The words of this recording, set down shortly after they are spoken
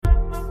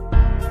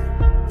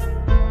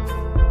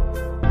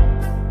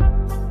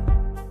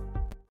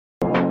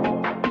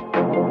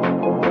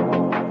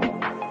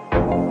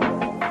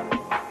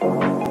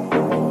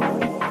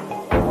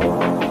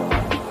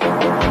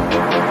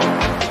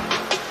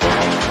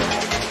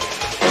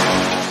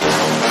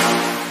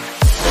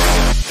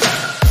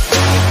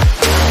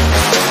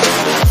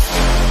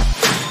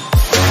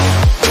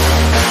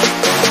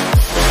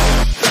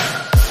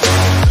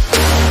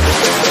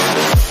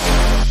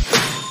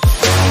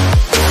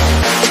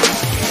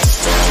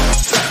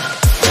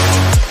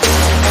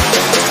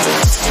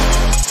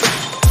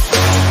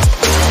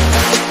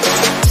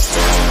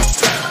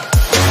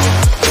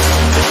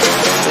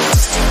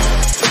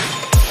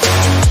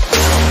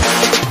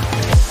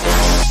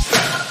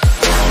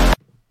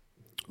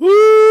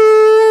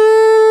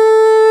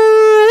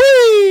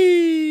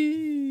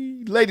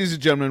Ladies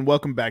and gentlemen,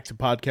 welcome back to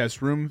Podcast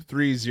Room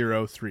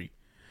 303.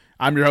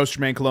 I'm your host,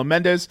 Jermaine Colon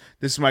Mendez.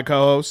 This is my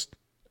co-host,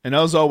 and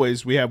as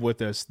always, we have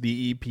with us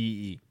the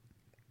EPE.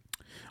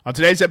 On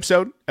today's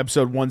episode,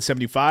 episode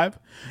 175,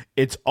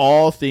 it's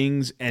all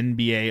things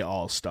NBA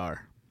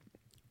All-Star.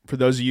 For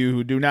those of you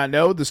who do not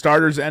know, the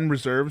starters and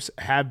reserves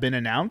have been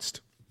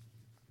announced.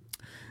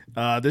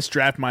 This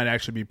draft might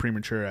actually be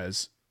premature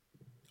as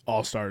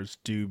All-Stars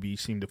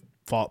seem to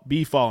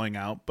be falling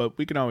out, but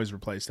we can always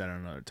replace that at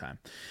another time.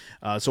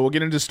 So we'll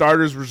get into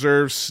starters,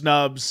 reserves,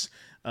 snubs,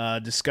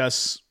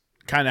 discuss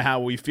kind of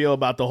how we feel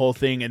about the whole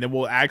thing, and then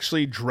we'll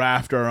actually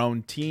draft our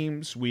own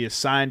teams. We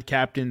assigned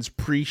captains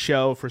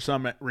pre-show. For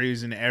some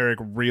reason, Eric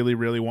really,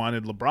 really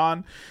wanted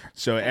LeBron.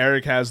 So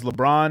Eric has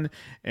LeBron,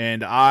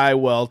 and I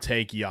will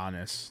take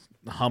Giannis.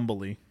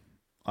 Humbly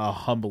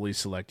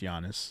select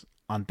Giannis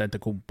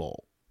Antetokounmpo.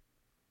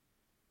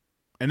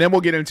 And then we'll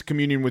get into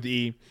communion with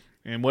E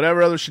and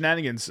whatever other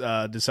shenanigans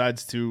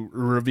decides to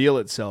reveal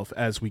itself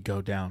as we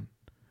go down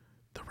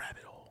the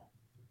rabbit hole.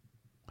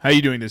 How are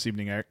you doing this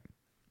evening, Eric?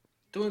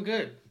 Doing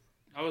good.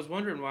 I was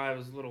wondering why I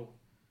was a little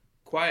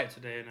quiet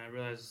today, and I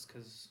realized it's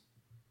because,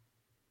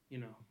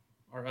 your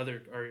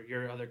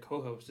other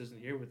co-host isn't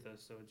here with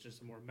us, so it's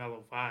just a more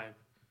mellow vibe.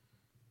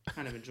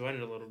 Kind of enjoying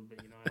it a little bit,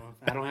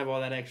 I don't have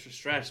all that extra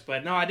stress,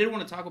 but no, I did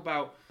want to talk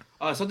about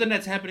something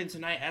that's happening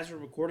tonight as we're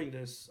recording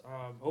this.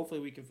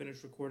 Hopefully, we can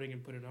finish recording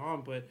and put it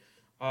on, but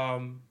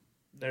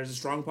there's a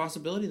strong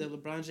possibility that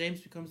LeBron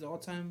James becomes the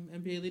all-time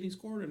NBA leading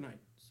scorer tonight.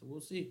 So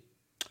we'll see.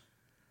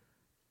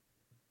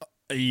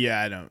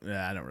 Yeah, I don't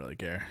really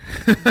care.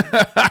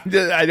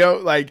 I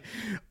don't like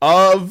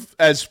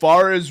as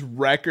far as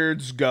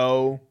records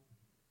go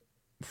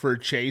for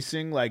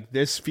chasing, like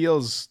this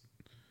feels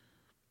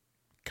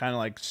kind of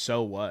like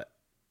so what?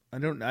 I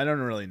don't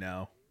really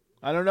know.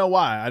 I don't know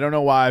why. I don't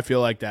know why I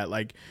feel like that.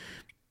 Like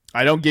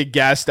I don't get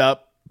gassed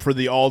up for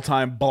the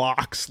all-time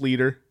blocks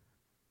leader.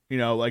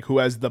 Like who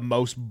has the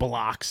most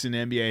blocks in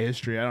NBA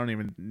history. I don't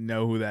even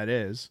know who that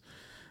is.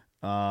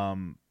 I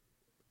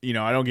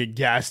don't get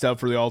gassed up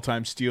for the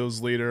all-time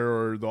steals leader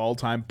or the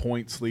all-time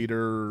points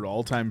leader or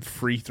all-time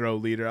free throw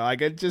leader.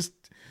 Like I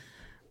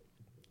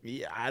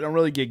don't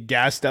really get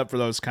gassed up for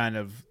those kind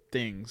of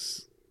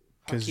things.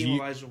 Hakeem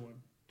Olajuwon won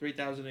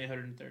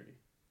 3,830.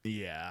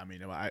 Yeah, I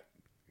mean, I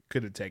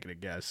could have taken a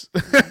guess.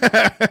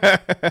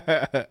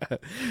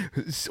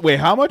 Wait,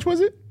 how much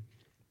was it?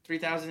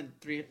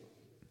 3,830.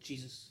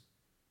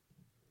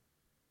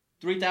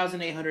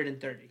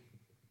 3,830.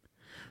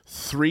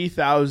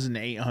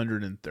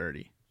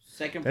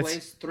 Second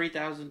place,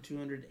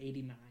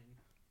 3,289.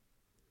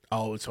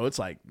 Oh, so it's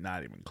like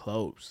not even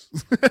close.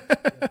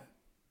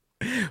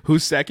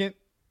 Who's second?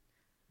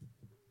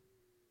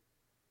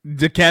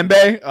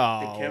 Dikembe? Oh,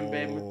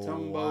 Dikembe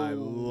Mutombo. I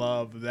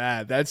love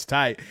that. That's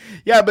tight.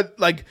 Yeah, but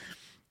like,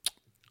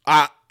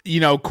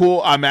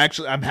 cool. I'm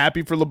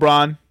happy for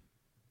LeBron.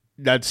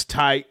 That's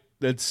tight.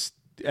 That's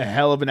a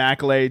hell of an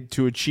accolade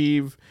to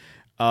achieve.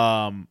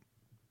 But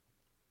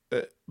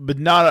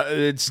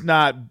it's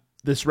not.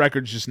 This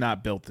record's just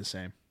not built the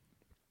same,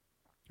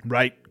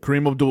 right?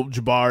 Kareem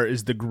Abdul-Jabbar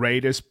is the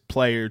greatest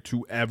player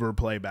to ever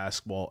play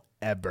basketball,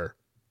 ever.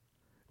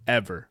 I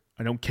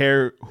don't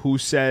care who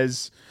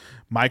says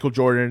Michael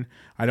Jordan.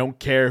 I don't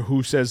care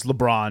who says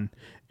LeBron.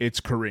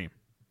 It's Kareem.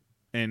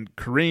 And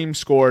Kareem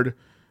scored,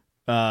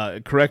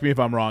 correct me if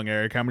I'm wrong,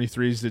 Eric, how many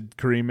threes did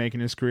Kareem make in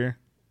his career?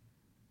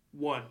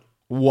 One.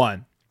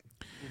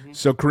 Mm-hmm.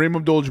 So Kareem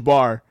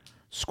Abdul-Jabbar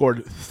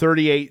scored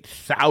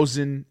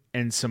 38,000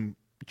 and some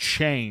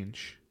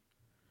change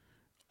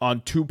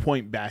on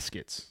 2-point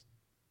baskets.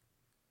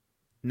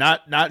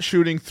 Not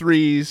shooting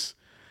threes,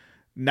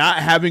 not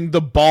having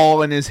the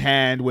ball in his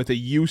hand with a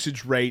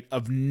usage rate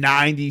of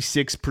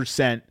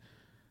 96%,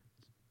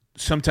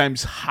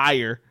 sometimes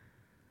higher.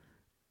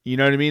 You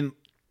know what I mean?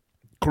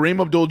 Kareem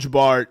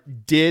Abdul-Jabbar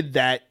did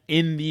that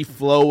in the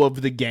flow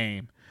of the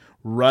game.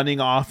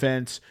 Running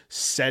offense,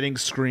 setting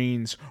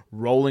screens,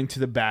 rolling to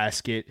the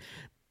basket,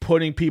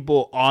 putting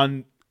people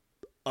on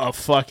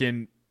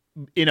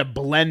in a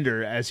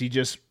blender as he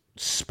just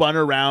spun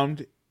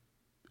around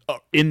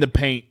in the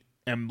paint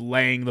and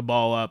laying the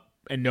ball up,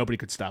 and nobody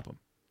could stop him.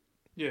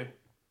 Yeah.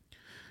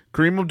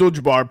 Kareem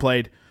Abdul-Jabbar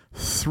played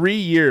 3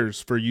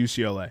 years for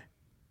UCLA.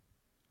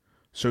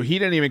 So he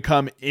didn't even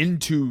come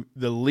into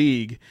the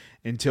league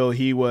until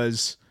he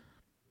was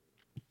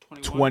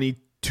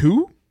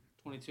 22?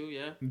 22,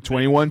 yeah.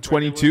 21,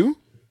 22?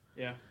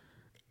 Yeah.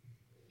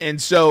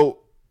 And so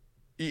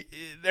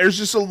there's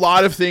just a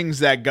lot of things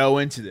that go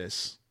into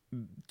this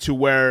to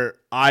where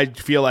I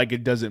feel like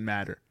it doesn't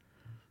matter.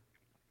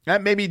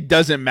 That maybe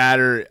doesn't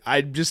matter.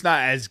 I'm just not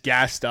as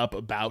gassed up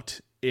about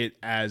it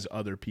as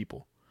other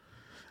people.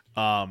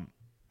 I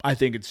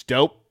think it's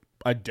dope.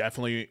 I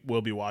definitely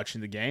will be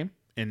watching the game.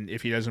 And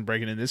if he doesn't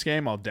break it in this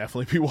game, I'll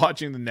definitely be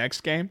watching the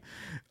next game.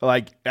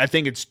 Like, I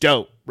think it's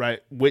dope, right?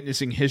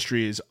 Witnessing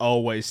history is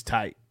always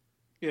tight.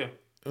 Yeah.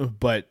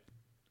 But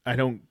I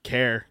don't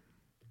care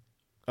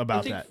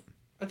about that.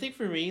 I think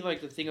for me,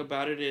 like, the thing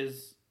about it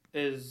is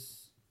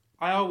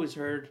I always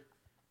heard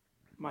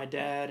my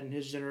dad and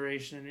his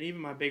generation, and even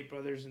my big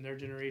brothers and their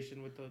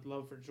generation with the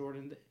love for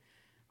Jordan,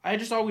 I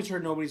just always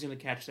heard nobody's going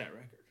to catch that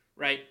record,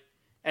 right?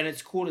 And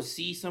it's cool to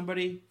see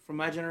somebody from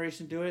my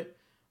generation do it.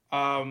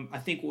 I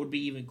think what would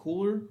be even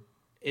cooler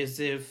is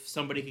if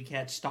somebody could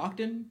catch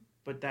Stockton,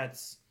 but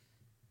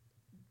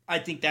I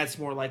think that's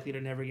more likely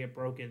to never get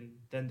broken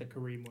than the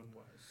Kareem one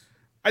was.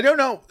 I don't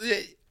know.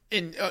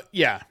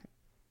 Yeah,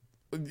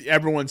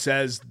 everyone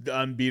says the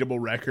unbeatable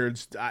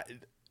records.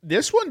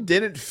 This one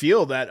didn't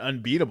feel that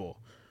unbeatable.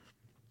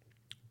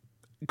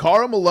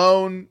 Karl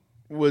Malone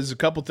was a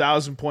couple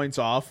thousand points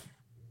off.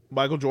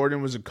 Michael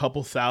Jordan was a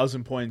couple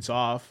thousand points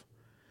off.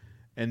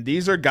 And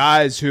these are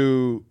guys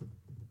who,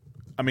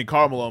 I mean,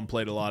 Karl Malone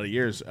played a lot of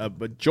years,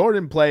 but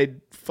Jordan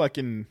played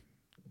fucking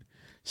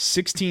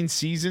 16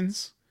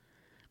 seasons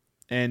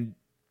and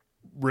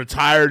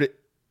retired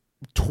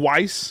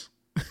twice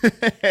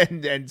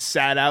and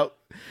sat out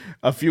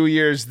a few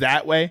years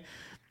that way.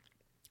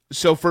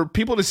 So for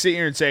people to sit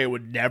here and say it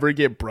would never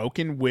get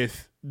broken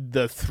with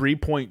the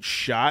 3-point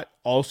shot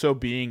also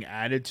being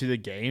added to the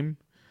game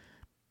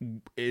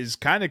is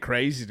kind of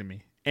crazy to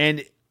me.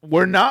 And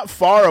we're not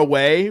far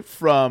away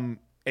from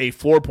a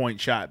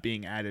 4-point shot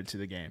being added to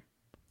the game.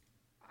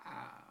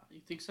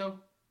 You think so?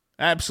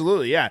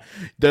 Absolutely, yeah.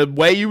 The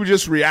way you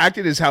just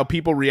reacted is how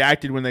people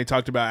reacted when they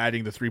talked about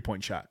adding the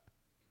 3-point shot.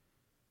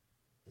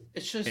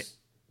 It's just...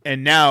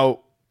 And now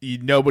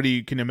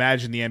nobody can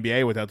imagine the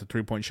NBA without the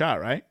 3-point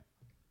shot, right?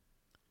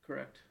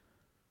 Correct.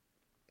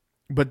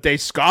 But they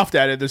scoffed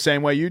at it the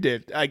same way you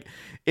did. Like,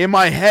 in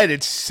my head,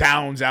 it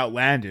sounds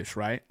outlandish,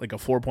 right? Like a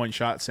 4-point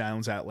shot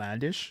sounds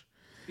outlandish.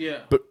 Yeah.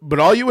 But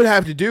all you would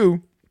have to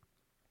do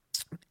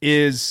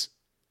is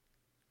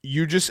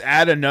you just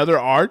add another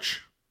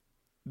arch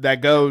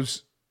that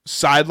goes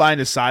sideline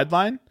to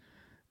sideline,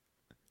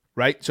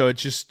 right? So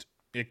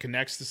it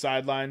connects the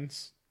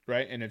sidelines,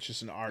 right? And it's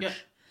just an arch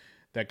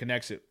that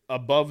connects it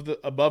above the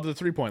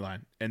 3-point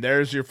line. And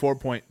there's your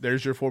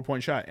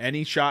 4-point shot.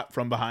 Any shot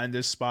from behind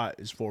this spot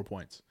is 4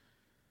 points.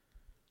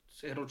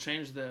 So it's going to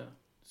change the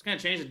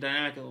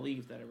dynamic of the league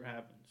if that ever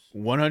happens.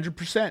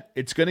 100%.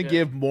 It's going to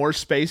give more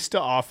space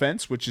to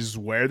offense, which is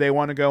where they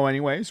want to go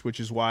anyways, which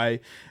is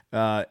why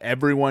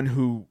everyone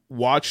who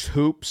watched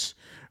hoops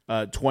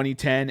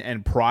 2010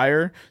 and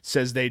prior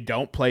says they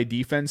don't play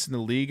defense in the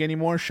league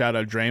anymore. Shout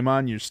out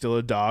Draymond, you're still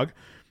a dog.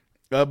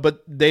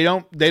 But they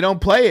don't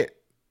play it.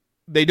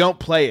 They don't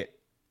play it.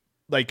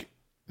 Like,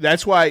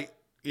 that's why,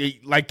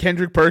 like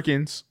Kendrick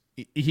Perkins,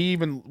 he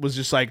even was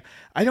just like,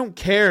 I don't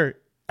care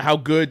how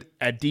good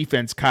at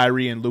defense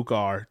Kyrie and Luka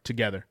are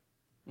together.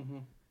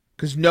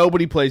 Because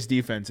nobody plays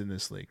defense in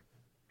this league.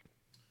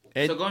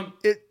 It's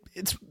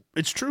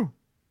true.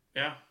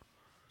 Yeah.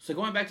 So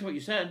going back to what you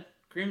said,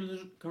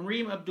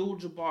 Kareem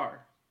Abdul-Jabbar,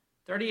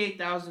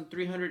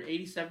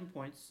 38,387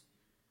 points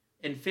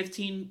in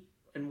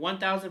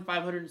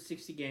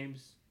 1,560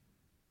 games,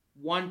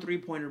 1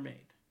 3-pointer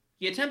made.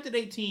 He attempted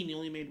 18, he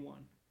only made 1.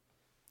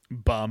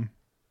 Bum.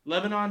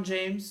 Lebanon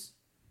James,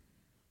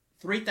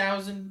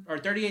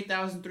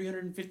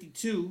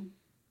 38,352,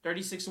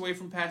 36 away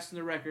from passing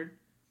the record,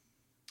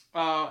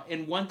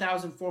 in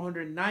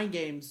 1,409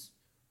 games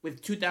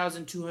with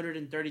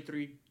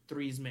 2,233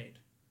 threes made.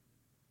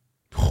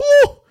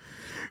 Whew.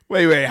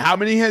 Wait. How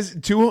many has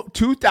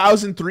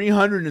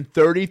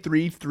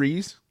 2,333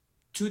 threes?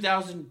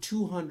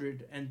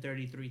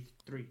 2,233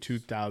 threes.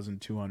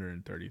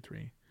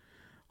 2,233.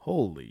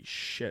 Holy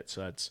shit.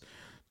 So that's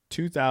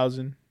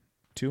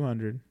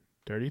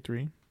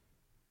 2,233.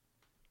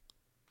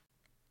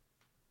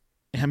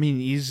 I mean,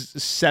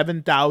 he's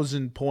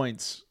 7,000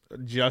 points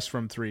just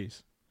from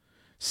threes.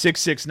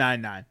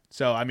 6,699.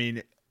 So, I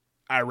mean,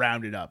 I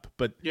rounded up.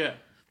 But yeah,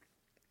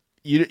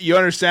 you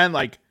understand,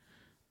 like...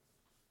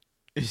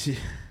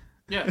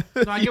 Yeah,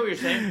 no, I get what you're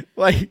saying.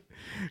 Like,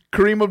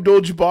 Kareem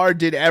Abdul-Jabbar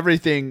did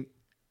everything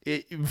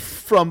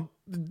from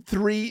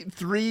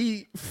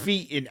three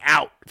feet and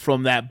out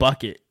from that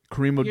bucket.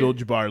 Kareem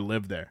Abdul-Jabbar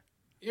lived there.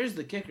 Here's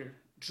the kicker.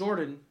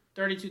 Jordan,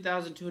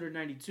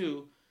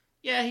 32,292.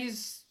 Yeah,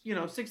 he's,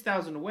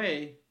 6,000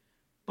 away,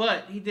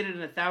 but he did it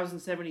in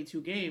 1,072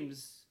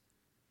 games,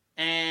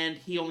 and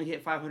he only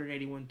hit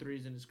 581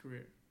 threes in his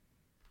career.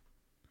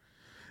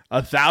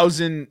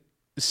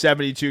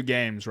 1,072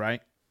 games,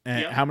 right?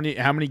 And yep. how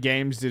many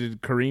games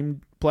did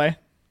Kareem play?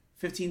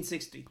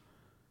 1,560.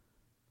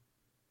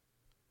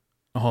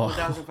 Oh,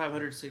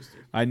 1,560.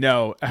 I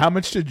know. How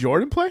much did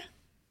Jordan play?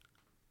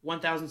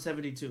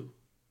 1,072.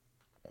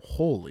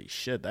 Holy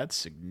shit, that's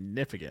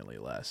significantly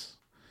less.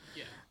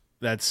 Yeah.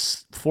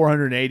 That's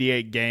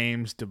 488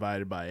 games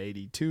divided by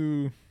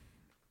 82.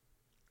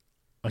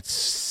 It's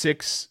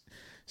six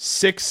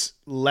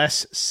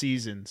less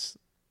seasons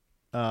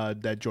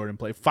that Jordan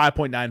played.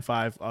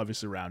 5.95,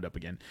 obviously round up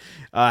again.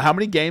 How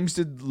many games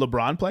did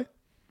LeBron play?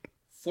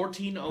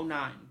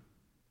 1,409.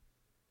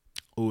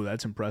 Ooh,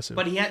 that's impressive.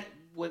 But he had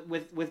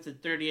with the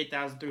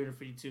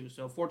 38,352,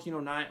 so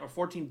 1,409 or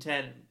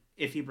 1,410.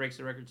 If he breaks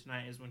the record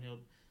tonight, is when he'll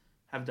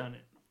have done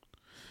it.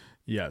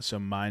 Yeah, so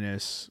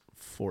minus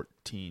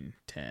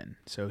 14-10.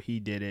 So he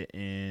did it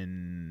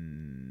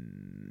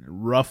in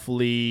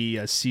roughly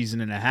a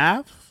season and a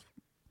half.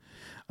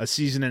 A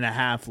season and a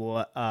half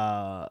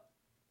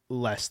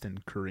less than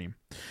Kareem.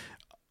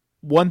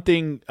 One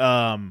thing,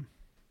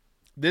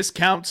 this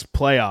counts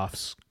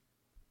playoffs,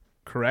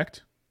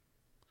 correct?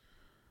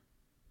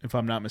 If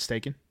I'm not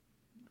mistaken.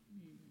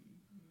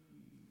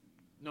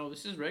 No,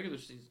 this is regular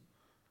season.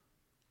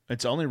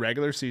 It's only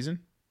regular season?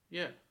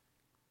 Yeah.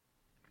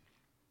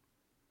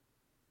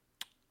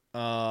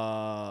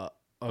 Okay.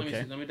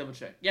 Let me double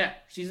check. Yeah,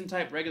 season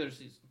type, regular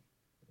season.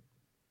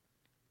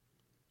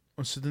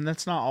 So then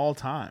that's not all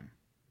time.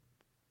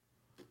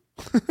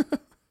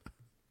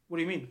 What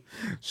do you mean?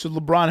 So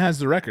LeBron has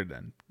the record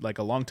then, like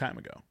a long time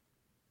ago.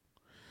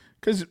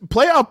 Because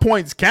playoff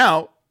points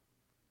count.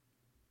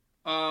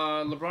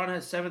 LeBron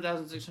has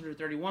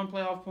 7,631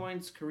 playoff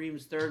points.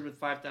 Kareem's third with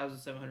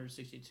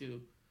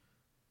 5,762.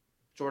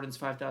 Jordan's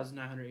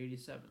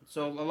 5,987.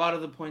 So a lot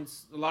of the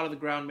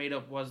ground made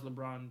up was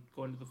LeBron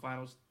going to the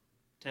finals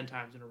 10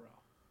 times in a row.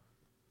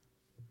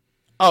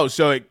 Oh,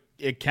 so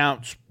it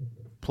counts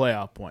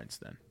playoff points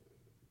then?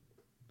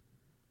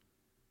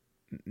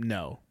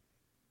 No.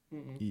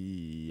 Mm-mm.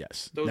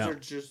 Yes. Those are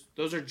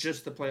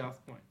just the playoff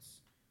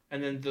points.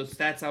 And then the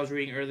stats I was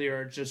reading earlier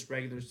are just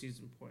regular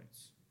season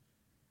points.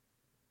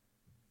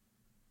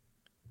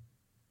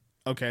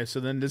 Okay, so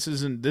then this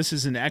is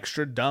an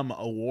extra dumb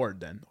award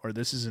then, or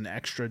this is an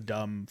extra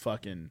dumb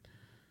fucking.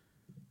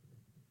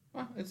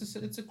 Well, it's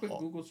a quick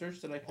Google search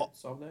that I can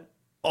solve that.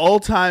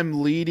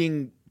 All-time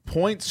leading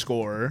point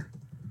scorer.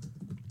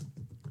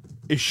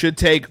 It should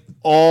take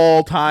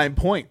all-time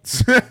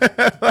points.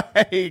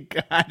 Like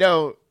I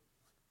don't.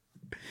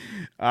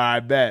 I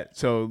bet.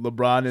 So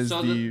LeBron is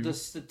the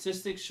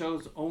statistic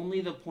shows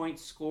only the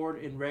points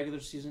scored in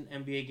regular season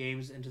NBA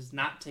games and does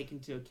not take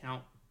into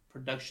account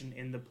production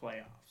in the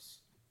playoffs.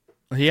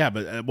 Yeah,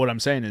 but what I'm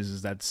saying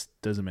is that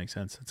doesn't make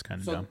sense. It's kind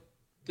of dumb.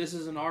 This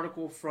is an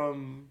article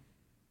from.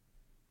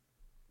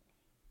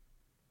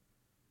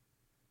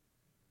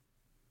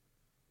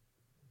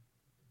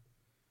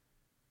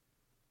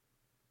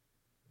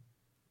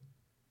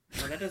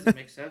 No, that doesn't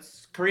make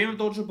sense. Kareem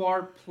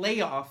Abdul-Jabbar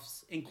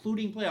playoffs,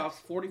 including playoffs,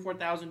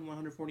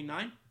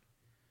 44,149.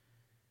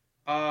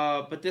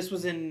 But this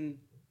was in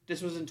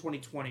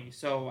 2020,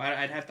 so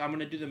I'm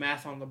gonna do the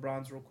math on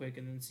LeBron's real quick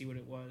and then see what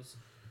it was.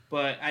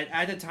 But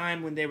at the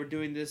time when they were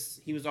doing this,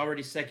 he was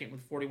already second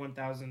with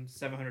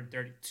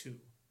 41,732.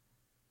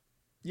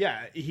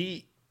 Yeah,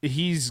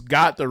 he's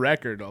got the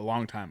record a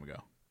long time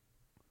ago.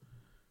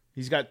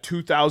 He's got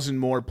 2,000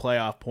 more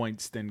playoff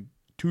points than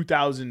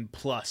 2,000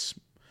 plus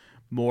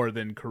more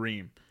than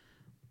Kareem.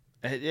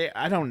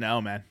 I don't know,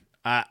 man.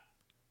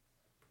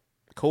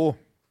 Cool.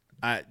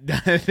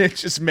 It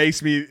just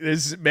makes me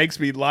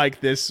like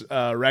this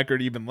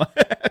record even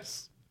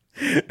less.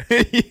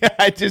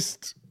 Yeah,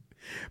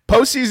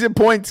 postseason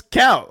points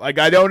count. Like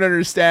I don't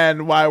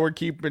understand why we're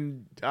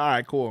keeping. All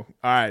right, cool.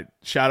 All right,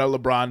 shout out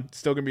LeBron.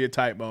 Still gonna be a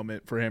tight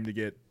moment for him to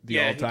get the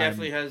all-time. Yeah, he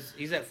definitely has.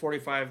 He's at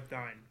 45.9.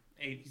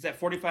 He's at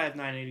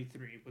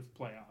 45,983 with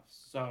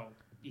playoffs. So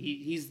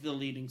he's the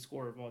leading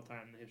scorer of all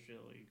time in the history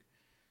of the league.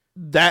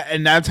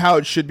 That's how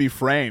it should be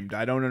framed.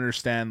 I don't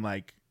understand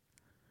like.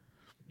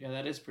 Yeah,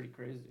 that is pretty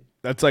crazy.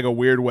 That's like a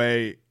weird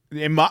way.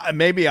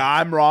 Maybe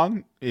I'm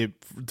wrong.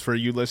 For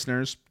you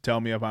listeners, tell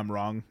me if I'm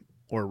wrong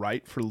or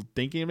right for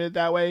thinking of it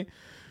that way.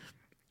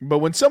 But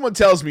when someone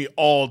tells me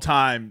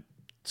all-time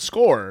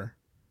score,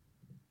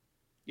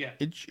 yeah,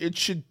 it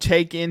should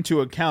take into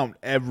account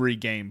every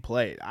game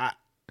played. I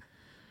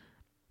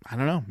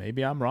don't know.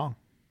 Maybe I'm wrong.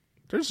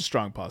 There's a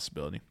strong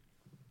possibility.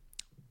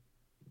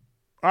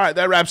 All right,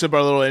 that wraps up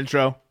our little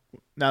intro.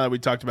 Now that we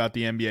talked about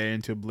the NBA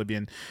into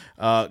oblivion,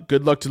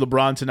 good luck to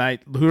LeBron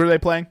tonight. Who are they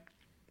playing?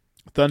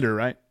 Thunder,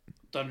 right?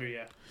 Thunder,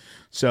 yeah.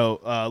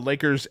 So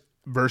Lakers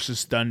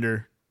versus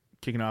Thunder,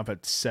 kicking off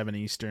at 7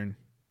 Eastern.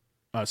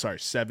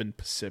 7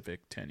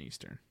 Pacific, 10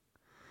 Eastern.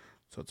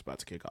 So it's about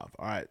to kick off.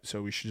 All right,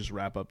 so we should just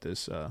wrap up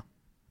this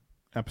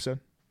episode.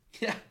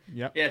 Yeah.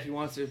 Yep. Yeah, if you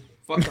want to.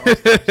 Fuck off.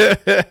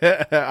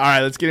 All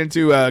right, let's get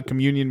into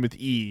communion with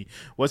E.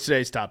 What's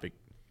today's topic?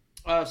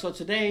 So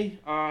today,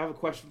 I have a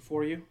question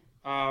for you.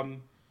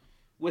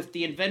 With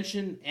the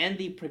invention and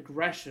the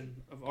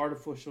progression of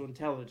artificial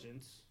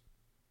intelligence,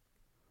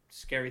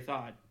 scary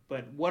thought,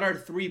 but what are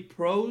 3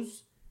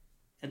 pros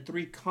and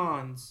 3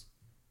 cons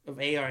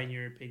of AI in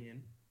your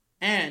opinion?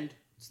 And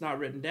it's not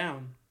written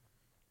down,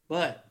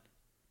 but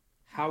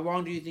how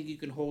long do you think you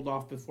can hold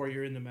off before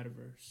you're in the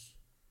metaverse?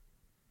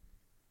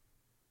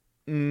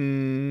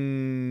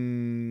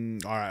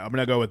 All right, I'm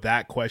gonna go with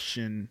that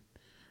question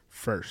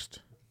first.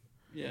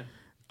 Yeah.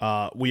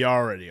 We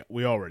already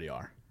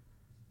are.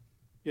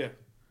 Yeah.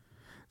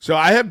 So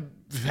I have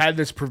had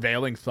this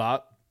prevailing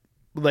thought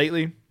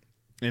lately,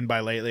 and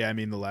by lately I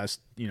mean the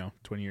last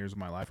 20 years of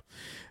my life,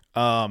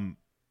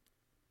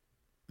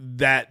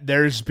 that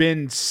there's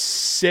been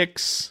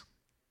 6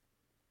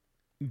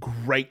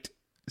 great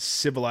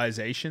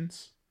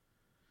civilizations,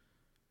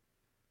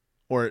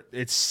 or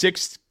it's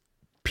 6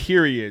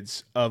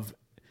 periods of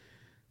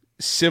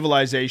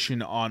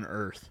civilization on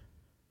Earth.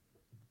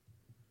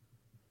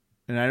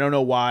 And I don't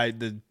know why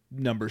the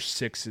number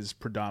 6 is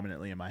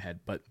predominantly in my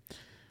head, but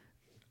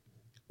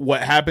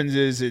what happens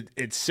is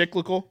it's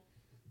cyclical.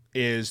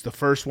 Is the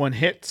first one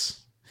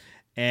hits,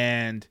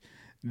 and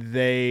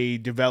they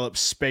develop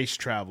space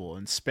travel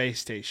and space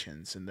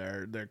stations, and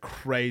they're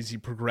crazy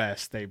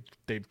progressed.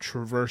 They've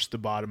traversed the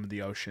bottom of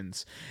the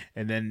oceans,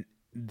 and then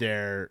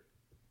they're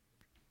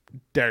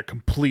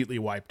completely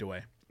wiped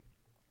away.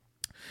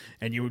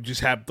 And you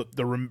just have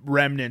the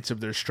remnants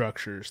of their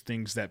structures,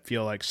 things that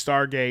feel like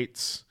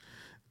stargates,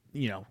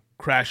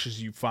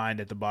 crashes you find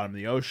at the bottom of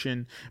the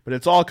ocean, but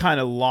it's all kind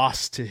of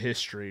lost to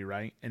history,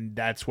 right? And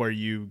that's where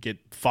you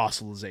get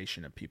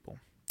fossilization of people.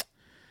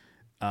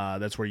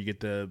 That's where you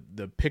get the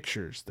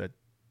pictures that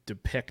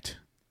depict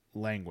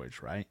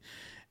language, right?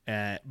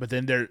 But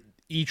then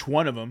each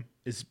one of them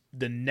is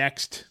the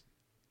next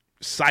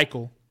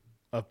cycle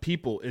of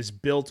people is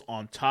built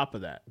on top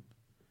of that,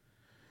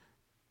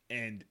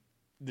 and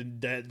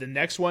the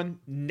next one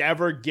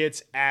never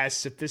gets as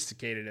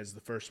sophisticated as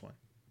the first one.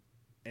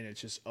 And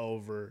it's just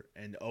over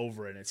and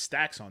over, and it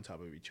stacks on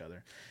top of each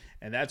other.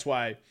 And that's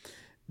why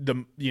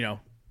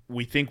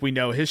we think we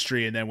know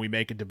history, and then we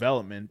make a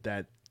development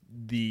that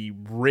the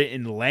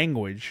written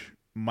language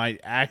might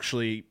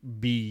actually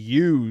be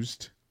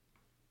used,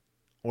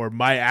 or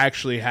might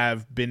actually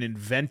have been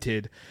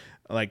invented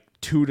like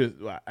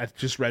I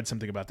just read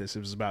something about this. It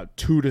was about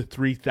 2,000 to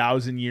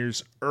 3,000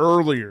 years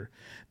earlier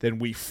than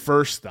we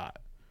first thought.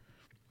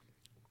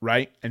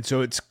 Right? And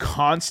so it's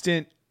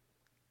constant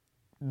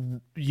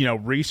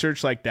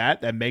research like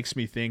that makes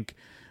me think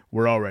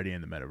we're already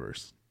in the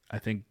metaverse. I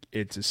think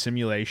it's a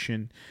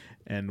simulation,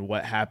 and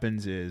what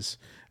happens is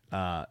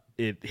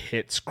it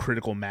hits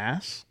critical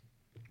mass,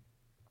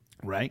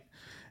 right?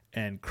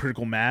 And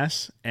critical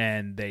mass,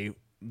 and they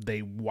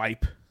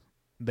wipe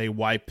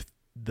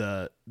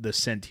the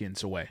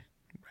sentience away,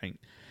 right?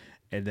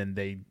 And then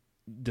they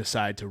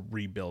decide to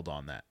rebuild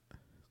on that.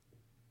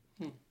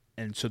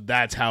 And so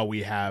that's how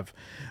we have,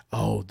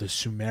 the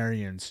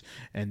Sumerians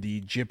and the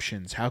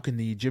Egyptians. How can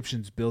the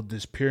Egyptians build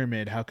this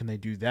pyramid? How can they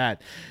do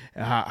that?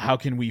 How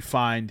can we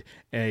find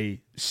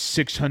a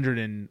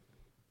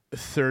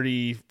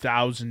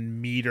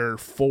 630,000 meter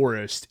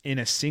forest in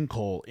a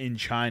sinkhole in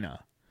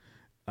China?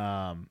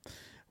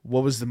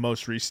 What was the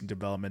most recent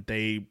development?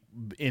 The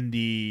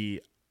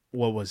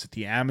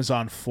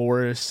Amazon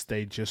forest,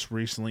 they just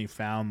recently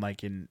found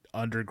like an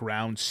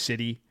underground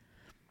city.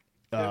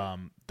 The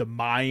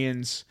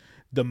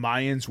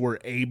Mayans were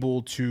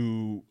able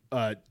to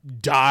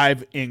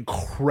dive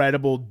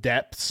incredible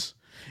depths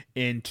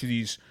into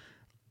these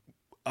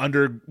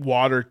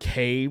underwater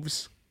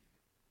caves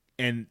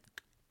and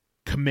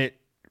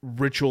commit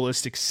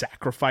ritualistic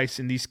sacrifice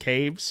in these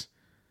caves,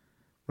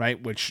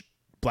 right? Which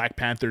Black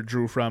Panther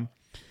drew from.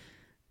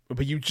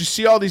 But you just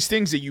see all these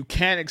things that you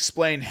can't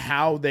explain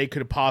how they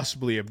could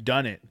possibly have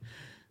done it.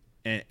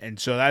 And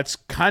so that's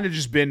kind of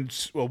just been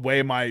a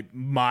way my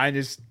mind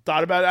has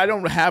thought about it. I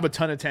don't have a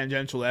ton of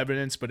tangential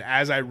evidence, but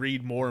as I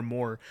read more and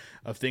more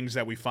of things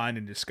that we find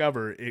and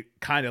discover, it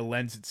kind of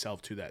lends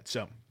itself to that.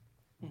 So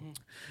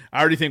I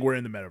already think we're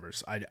in the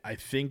metaverse. I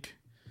think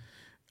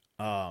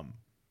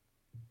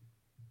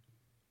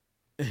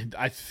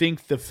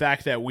the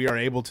fact that we are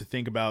able to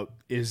think about,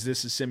 is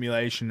this a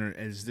simulation, or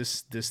is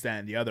this, that,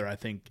 and the other, I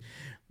think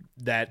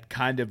that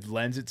kind of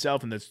lends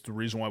itself, and that's the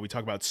reason why we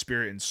talk about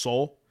spirit and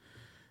soul.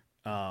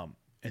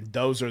 And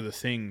those are the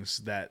things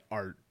that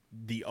are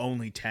the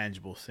only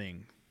tangible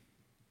thing.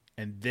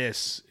 And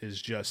this is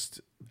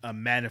just a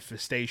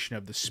manifestation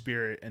of the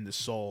spirit and the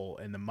soul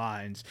and the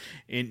minds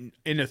in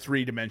a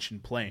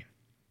three-dimensional plane.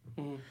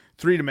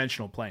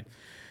 Three-dimensional plane.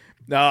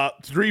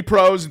 3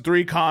 pros and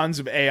 3 cons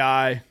of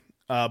AI.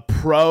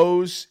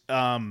 Pros,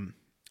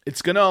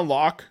 it's going to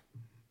unlock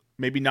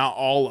maybe not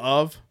all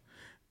of,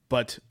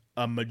 but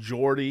a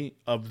majority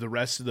of the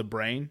rest of the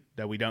brain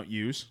that we don't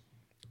use.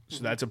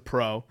 So that's a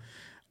pro.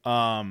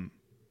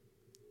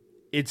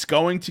 It's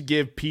going to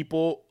give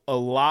people a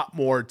lot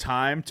more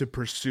time to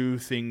pursue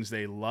things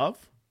they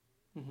love.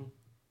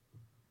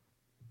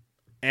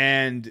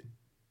 And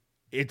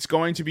it's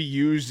going to be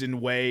used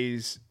in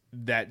ways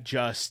that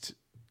just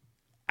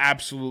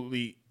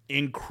absolutely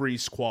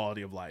increase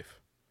quality of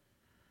life.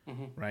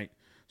 Right?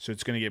 So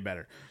it's going to get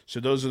better. So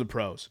those are the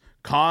pros.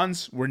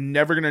 Cons, we're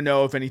never going to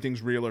know if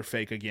anything's real or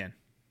fake again.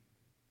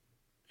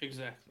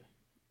 Exactly.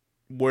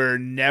 We're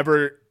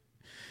never...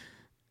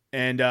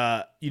 And,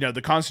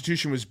 the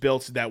Constitution was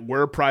built so that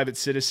we're private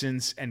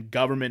citizens and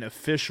government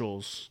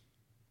officials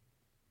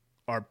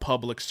are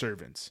public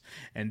servants.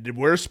 And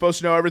we're supposed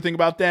to know everything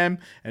about them,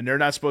 and they're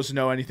not supposed to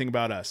know anything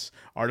about us.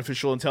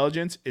 Artificial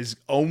intelligence is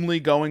only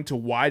going to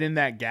widen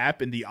that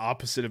gap in the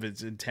opposite of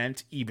its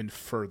intent even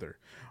further.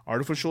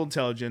 Artificial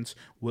intelligence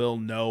will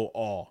know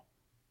all.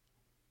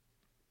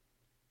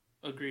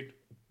 Agreed.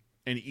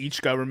 And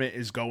each government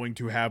is going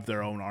to have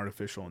their own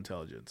artificial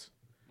intelligence.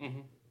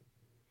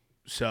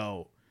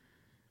 So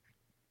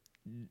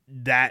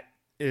that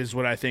is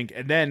what I think.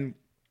 And then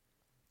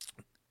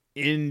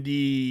in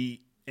the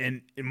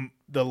and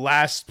the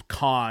last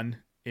con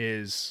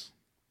is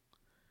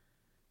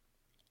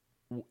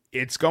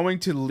it's going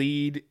to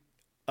lead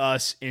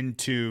us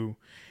into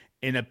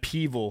an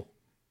upheaval,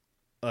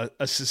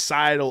 a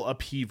societal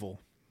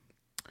upheaval,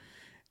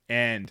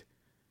 and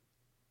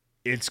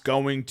it's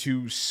going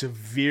to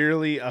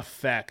severely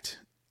affect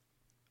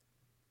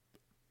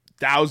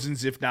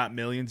thousands, if not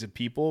millions, of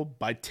people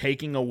by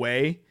taking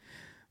away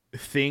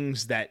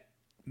things that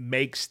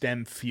makes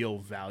them feel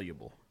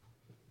valuable.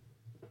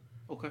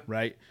 Okay.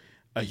 Right?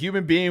 A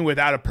human being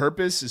without a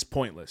purpose is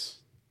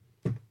pointless.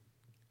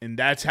 And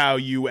that's how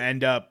you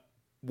end up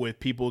with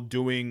people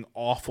doing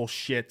awful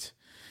shit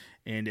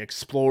and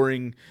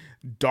exploring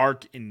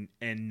dark and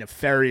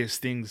nefarious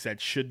things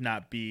that should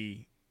not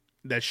be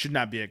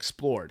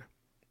explored.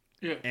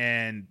 Yeah.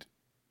 And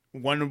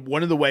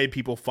one of the way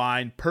people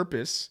find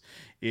purpose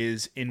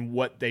is in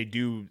what they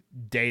do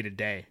day to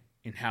day,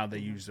 in how they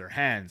use their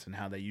hands and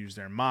how they use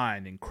their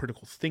mind and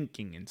critical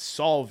thinking and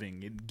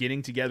solving and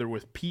getting together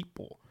with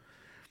people.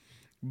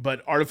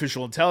 But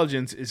artificial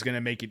intelligence is going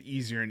to make it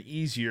easier and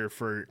easier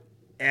for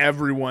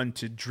everyone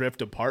to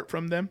drift apart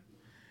from them.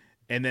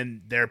 And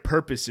then their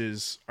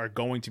purposes are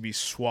going to be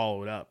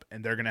swallowed up,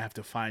 and they're going to have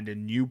to find a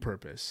new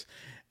purpose.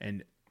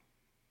 And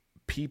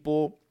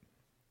people,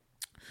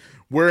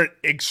 we're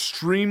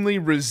extremely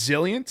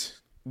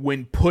resilient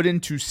when put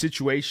into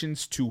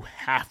situations to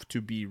have to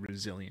be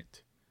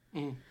resilient.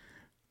 Mm.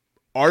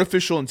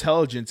 Artificial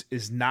intelligence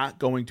is not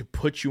going to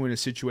put you in a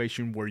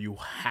situation where you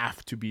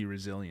have to be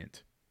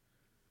resilient.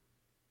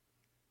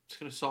 It's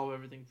going to solve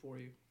everything for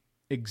you.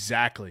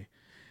 Exactly.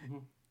 Mm-hmm.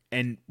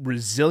 And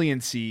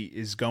resiliency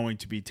is going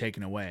to be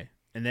taken away.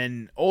 And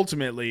then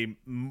ultimately,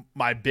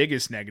 my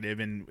biggest negative,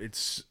 and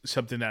it's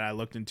something that I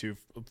looked into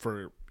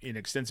for an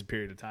extensive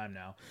period of time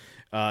now,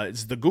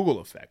 is the Google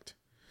effect.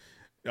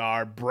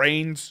 Our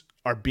brains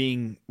are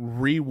being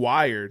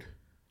rewired,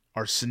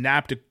 our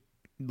synaptic,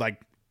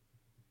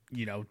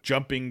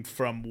 jumping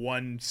from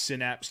one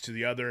synapse to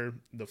the other,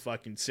 the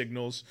fucking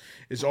signals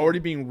is already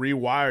being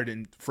rewired,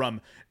 and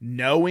from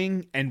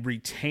knowing and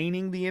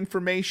retaining the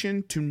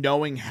information to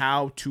knowing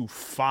how to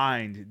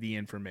find the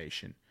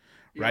information,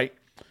 right?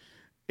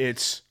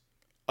 It's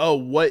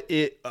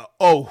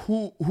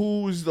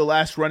who's the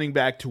last running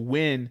back to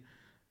win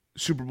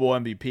Super Bowl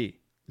MVP?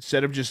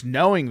 Instead of just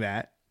knowing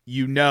that,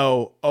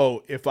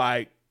 if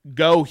I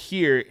go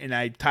here and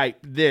I type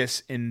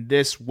this in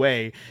this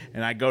way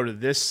and I go to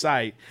this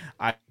site,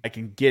 I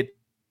can get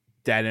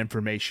that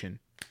information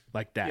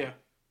like that. Yeah.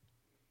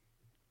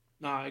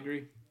 No, I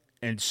agree.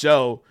 And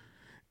so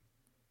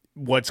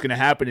what's going to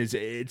happen is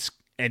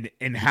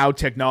and how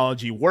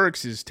technology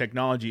works is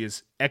technology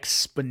is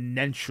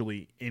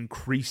exponentially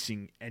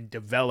increasing and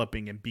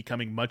developing and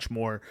becoming much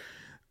more,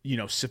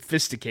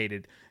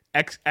 sophisticated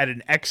at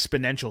an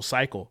exponential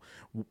cycle.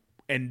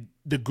 And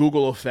the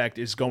Google effect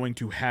is going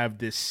to have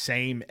this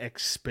same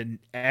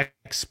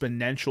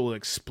exponential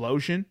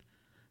explosion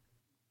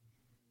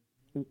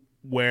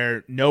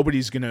where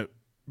nobody's going to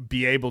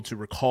be able to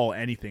recall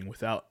anything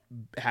without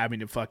having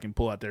to fucking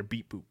pull out their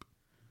beep boop.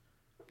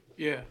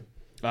 Yeah.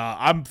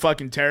 I'm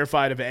fucking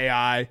terrified of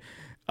AI.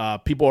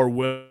 People are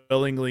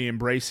willingly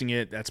embracing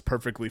it. That's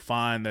perfectly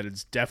fine. That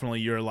it's definitely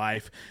your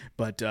life.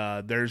 But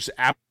there's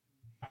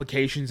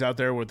applications out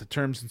there with the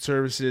terms and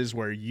services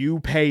where you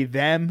pay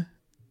them,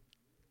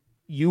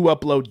 you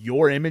upload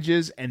your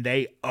images, and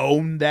they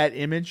own that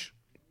image.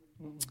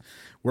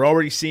 We're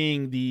already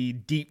seeing the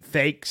deep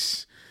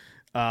fakes,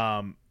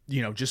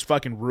 just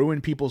fucking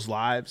ruin people's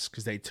lives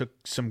because they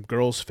took some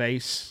girl's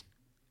face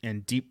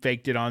and deep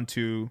faked it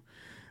onto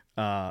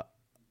a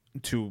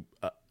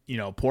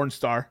porn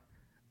star,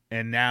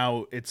 and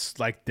now it's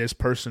like this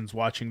person's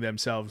watching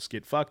themselves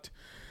get fucked.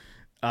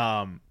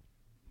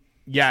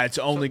 It's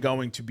only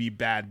going to be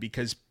bad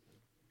because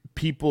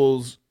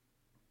people's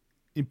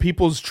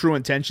true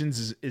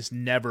intentions is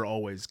never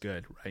always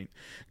good, right?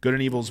 Good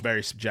and evil is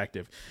very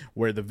subjective.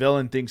 Where the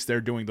villain thinks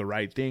they're doing the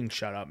right thing,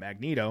 shout out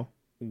Magneto,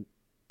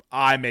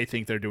 I may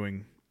think they're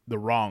doing the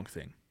wrong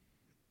thing.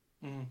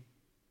 Mm.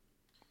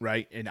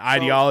 Right? And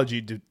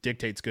ideology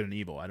dictates good and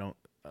evil. I don't...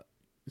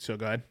 so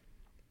go ahead.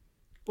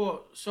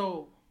 Well,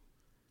 so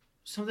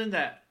something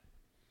that...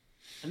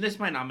 And this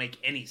might not make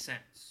any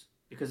sense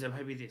because it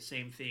might be the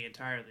same thing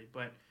entirely,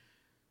 but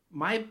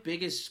my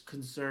biggest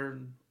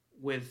concern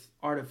with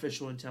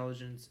artificial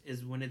intelligence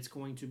is when it's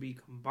going to be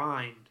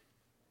combined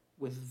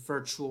with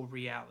virtual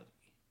reality.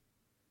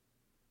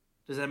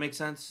 Does that make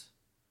sense?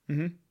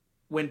 Mm-hmm.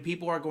 When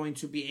people are going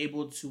to be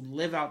able to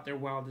live out their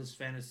wildest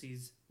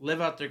fantasies,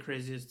 live out their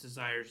craziest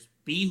desires,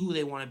 be who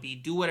they want to be,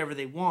 do whatever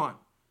they want,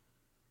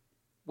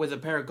 with a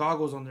pair of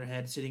goggles on their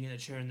head, sitting in a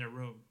chair in their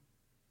room.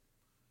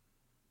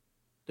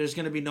 There's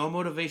going to be no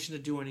motivation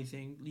to do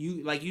anything.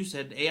 Like you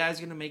said, AI is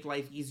going to make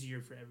life easier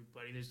for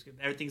everybody.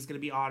 Everything's going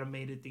to be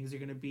automated. Things are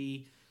going to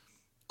be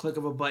click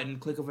of a button,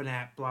 click of an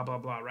app, blah, blah,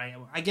 blah, right?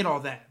 I get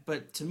all that.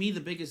 But to me, the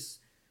biggest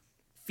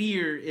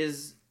fear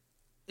is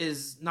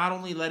not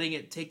only letting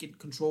it take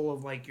control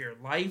of like your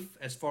life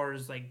as far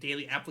as like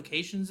daily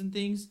applications and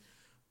things,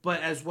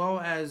 but as well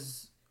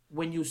as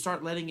when you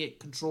start letting it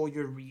control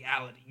your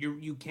reality.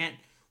 You can't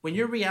when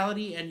your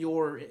reality and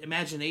your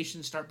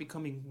imagination start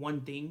becoming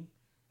one thing,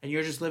 and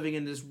you're just living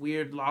in this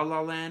weird la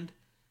la land.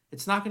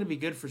 It's not going to be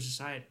good for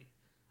society.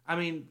 I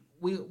mean,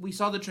 we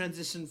saw the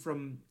transition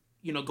from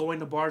going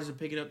to bars and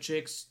picking up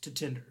chicks to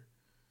Tinder.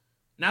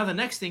 Now the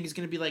next thing is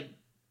going to be like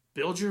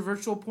build your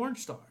virtual porn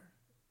star.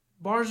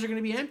 Bars are going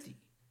to be empty.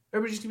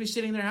 Everybody's going to be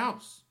sitting in their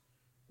house.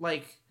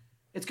 Like,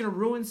 it's going to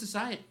ruin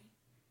society.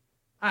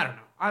 I don't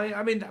know.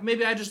 I mean,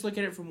 maybe I just look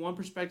at it from one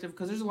perspective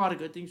because there's a lot of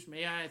good things from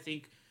AI. I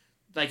think,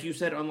 like you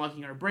said,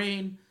 unlocking our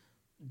brain,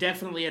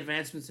 definitely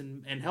advancements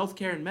in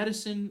healthcare and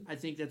medicine. I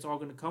think that's all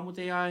going to come with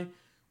AI,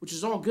 which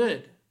is all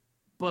good.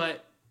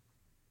 But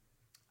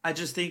I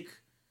just think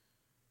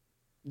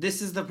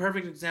this is the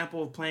perfect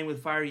example of playing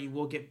with fire. You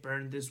will get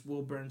burned. This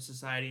will burn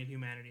society and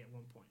humanity at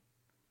one point.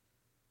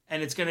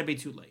 And it's going to be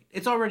too late.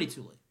 It's already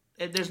too late.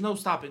 There's no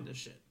stopping this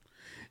shit.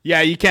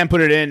 Yeah, you can't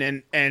put it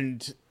in.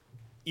 And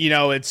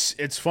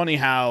it's funny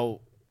how,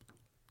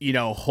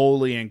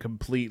 wholly and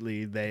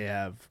completely they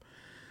have,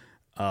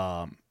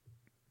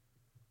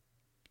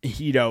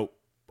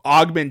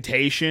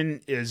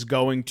 augmentation is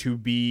going to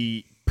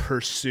be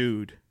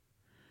pursued,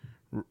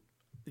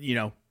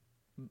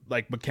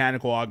 like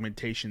mechanical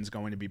augmentation is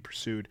going to be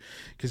pursued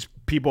because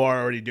people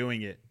are already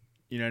doing it.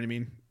 You know what I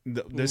mean?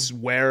 This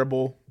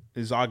wearable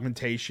is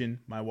augmentation.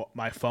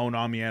 My phone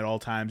on me at all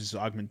times is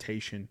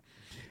augmentation.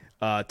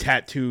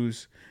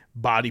 Tattoos,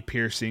 body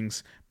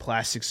piercings,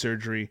 plastic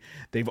surgery.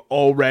 They've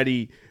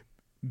already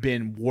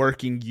been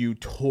working you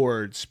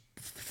towards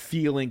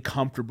feeling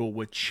comfortable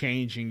with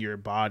changing your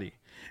body.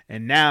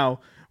 And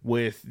now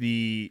with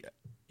the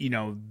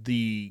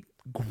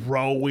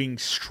growing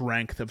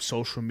strength of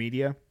social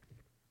media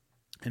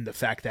and the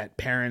fact that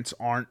parents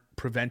aren't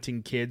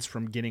preventing kids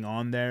from getting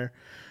on there,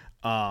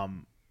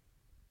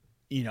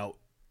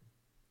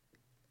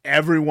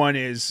 everyone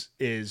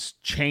is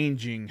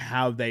changing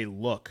how they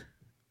look.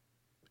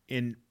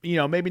 In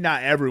maybe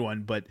not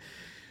everyone, but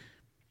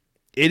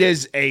it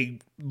is a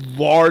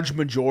large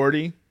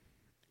majority,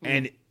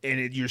 and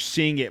you're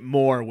seeing it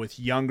more with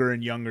younger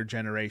and younger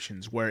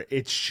generations, where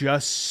it's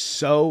just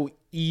so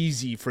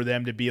easy for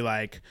them to be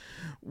like,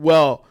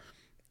 well,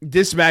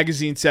 this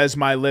magazine says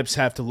my lips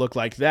have to look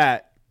like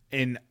that,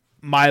 and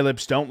my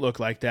lips don't look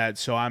like that,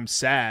 so I'm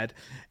sad,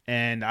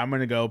 and I'm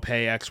going to go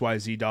pay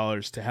XYZ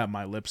dollars to have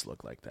my lips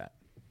look like that.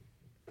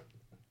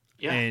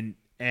 Yeah.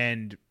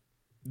 And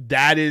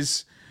that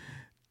is,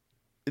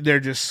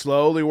 they're just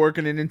slowly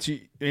working it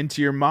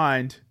into your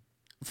mind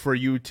for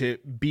you to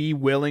be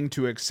willing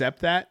to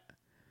accept that.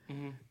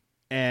 Mm-hmm.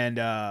 And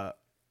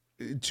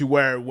to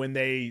where when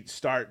they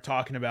start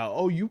talking about,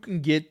 oh, you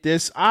can get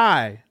this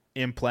eye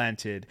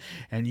implanted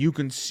and you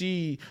can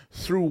see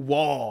through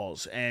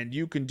walls and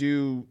you can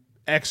do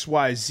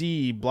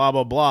XYZ, blah,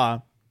 blah,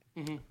 blah.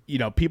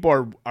 Mm-hmm.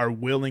 People are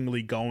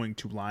willingly going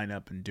to line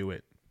up and do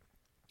it.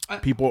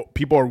 People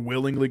are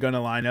willingly going to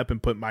line up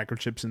and put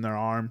microchips in their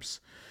arms.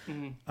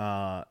 Mm-hmm.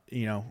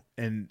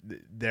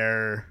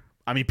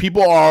 And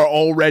people are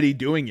already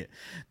doing it.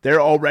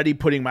 They're already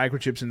putting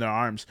microchips in their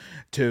arms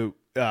to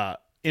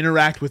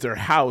interact with their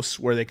house,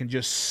 where they can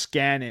just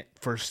scan it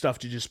for stuff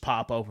to just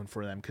pop open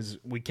for them because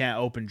we can't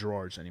open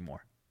drawers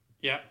anymore.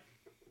 Yeah.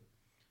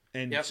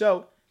 And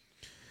so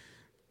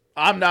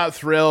I'm not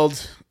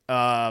thrilled.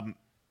 I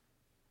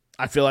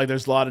feel like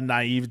there's a lot of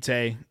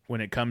naivete when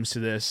it comes to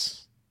this.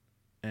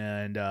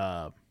 And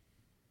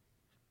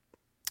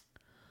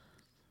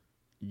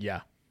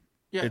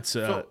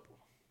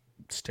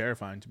it's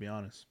terrifying, to be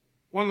honest.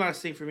 One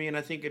last thing for me, and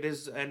I think it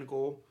is the end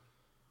goal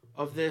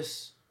of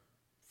this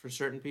for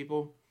certain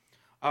people.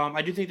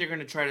 I do think they're going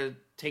to try to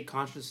take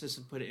consciousness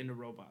and put it into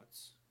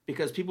robots,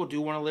 because people do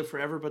want to live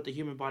forever, but the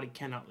human body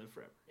cannot live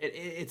forever.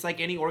 It's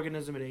like any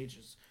organism; it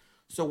ages.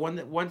 So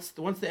once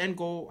the end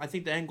goal, I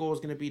think the end goal is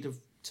going to be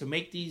to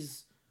make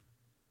these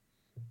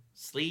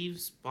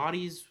sleeves,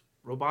 bodies,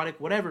 robotic,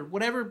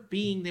 whatever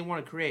being they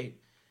want to create,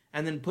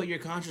 and then put your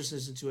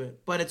consciousness into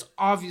it. But it's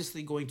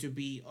obviously going to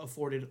be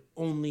afforded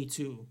only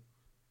to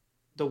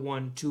the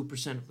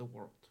 1-2% of the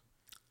world.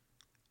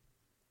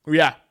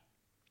 Yeah.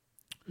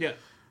 Yeah.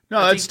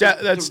 No, that's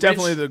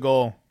definitely the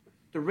goal.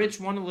 The rich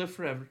want to live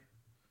forever.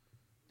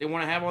 They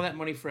want to have all that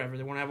money forever.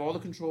 They want to have all the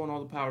control and all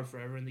the power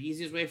forever. And the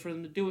easiest way for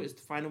them to do it is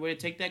to find a way to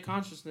take that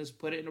consciousness,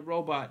 put it in a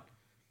robot.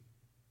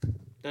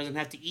 Doesn't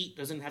have to eat,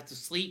 doesn't have to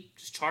sleep.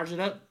 Just charge it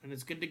up, and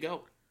it's good to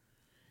go.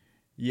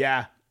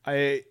 Yeah,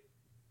 I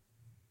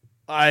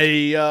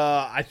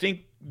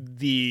think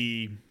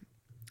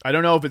I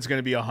don't know if it's going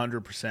to be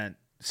 100%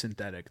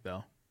 synthetic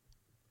though.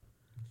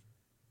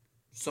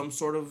 Some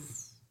sort of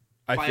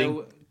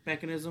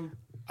mechanism.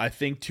 I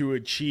think to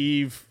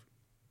achieve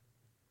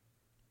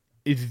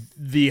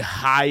the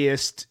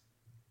highest,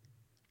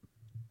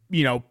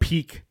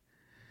 peak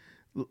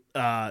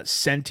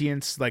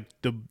sentience, like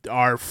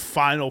our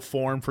final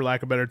form, for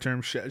lack of a better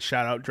term,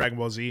 shout out Dragon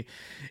Ball Z,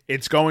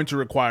 it's going to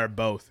require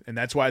both, and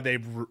that's why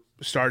they've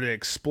started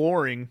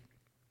exploring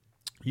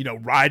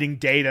writing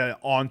data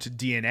onto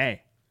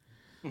DNA.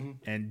 Mm-hmm.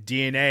 And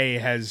DNA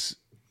has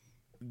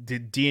the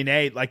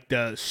DNA, like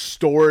the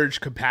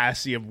storage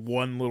capacity of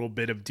one little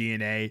bit of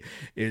DNA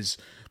is,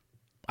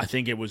 I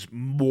think it was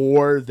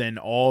more than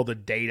all the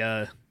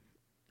data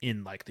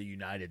in like the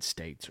United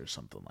States or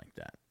something like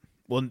that.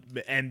 Well,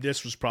 and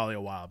this was probably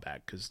a while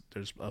back because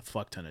there's a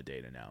fuck ton of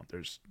data now.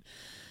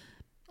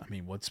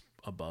 What's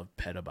above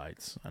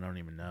petabytes? I don't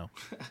even know.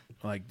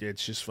 Like,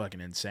 it's just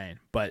fucking insane.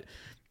 But,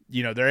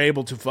 they're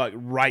able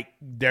to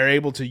they're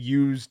able to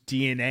use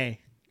DNA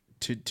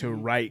to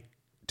write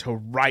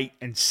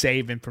and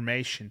save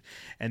information.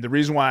 And the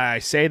reason why I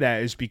say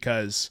that is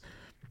because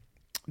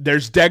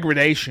there's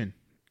degradation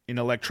in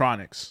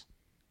electronics.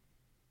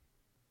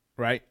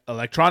 Right?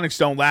 Electronics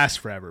don't last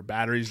forever.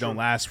 Batteries don't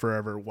last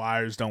forever.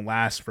 Wires don't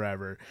last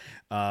forever.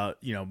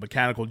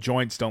 Mechanical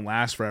joints don't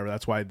last forever.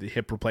 That's why the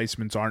hip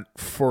replacements aren't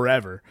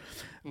forever.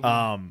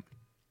 Mm-hmm.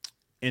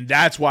 And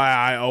that's why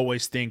I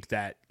always think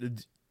that,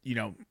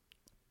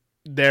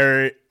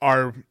 there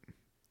are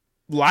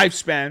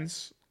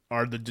lifespans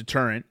are the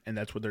deterrent, and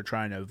that's what they're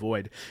trying to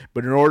avoid.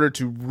 But in order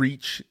to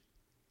reach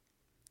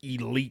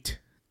elite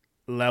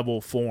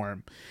level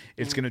form,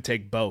 it's going to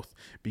take both,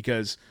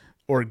 because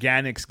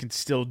organics can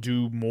still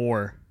do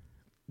more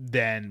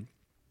than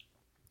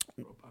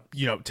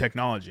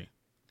technology.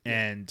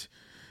 And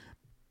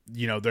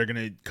they're going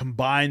to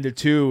combine the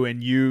two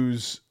and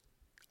use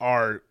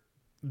the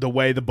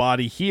way the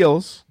body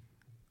heals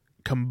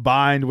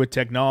combined with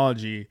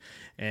technology,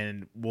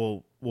 and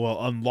will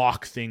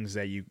unlock things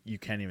that you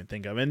can't even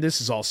think of. And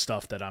this is all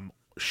stuff that I'm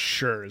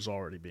sure is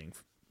already being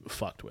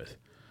fucked with.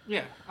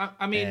 Yeah,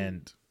 I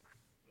mean,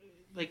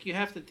 like, you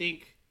have to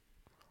think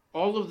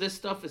all of this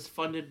stuff is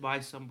funded by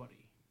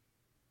somebody,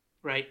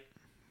 right?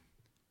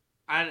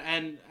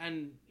 And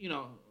I'm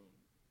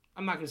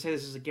not going to say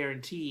this is a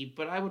guarantee,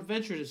 but I would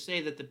venture to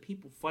say that the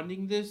people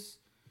funding this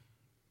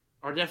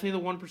are definitely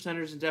the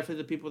 1%ers and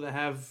definitely the people that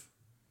have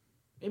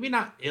maybe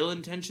not ill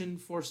intention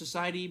for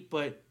society,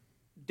 but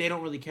they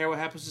don't really care what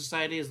happens to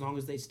society as long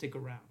as they stick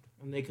around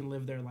and they can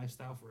live their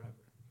lifestyle forever.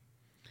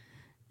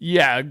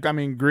 Yeah, I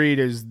mean, greed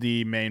is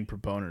the main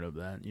proponent of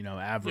that.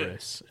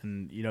 Avarice,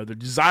 and the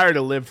desire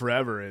to live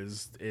forever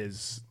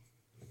is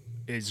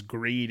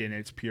greed in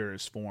its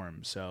purest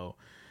form. So,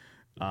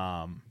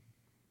 yeah.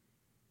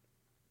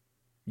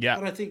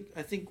 But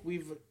I think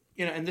we've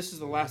and this is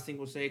the last thing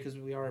we'll say because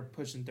we are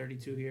pushing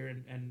 32 here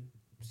and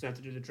still have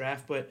to do the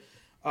draft. But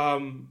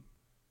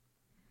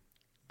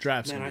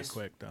draft's gonna be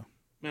quick though.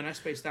 Man, I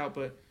spaced out,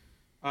 but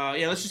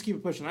let's just keep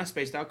it pushing. I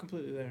spaced out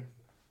completely there.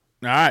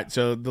 All right,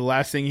 so the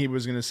last thing he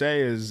was going to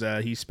say is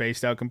he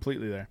spaced out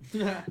completely there.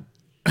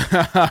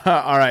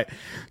 All right,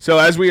 so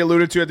as we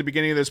alluded to at the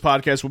beginning of this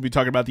podcast, we'll be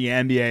talking about the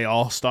NBA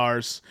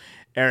All-Stars.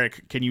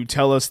 Eric, can you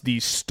tell us the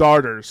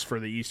starters for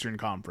the Eastern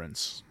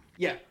Conference?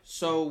 Yeah,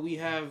 so we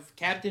have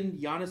captain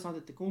Giannis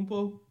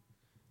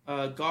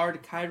Antetokounmpo,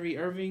 guard Kyrie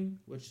Irving,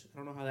 which I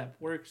don't know how that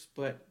works,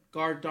 but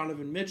guard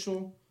Donovan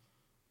Mitchell,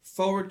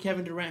 forward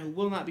Kevin Durant, who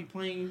will not be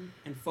playing,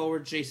 and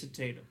forward Jason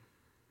Tatum.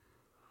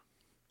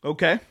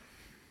 Okay.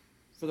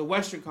 For the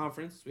Western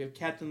Conference, we have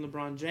captain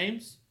LeBron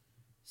James,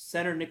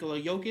 center Nikola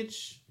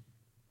Jokic,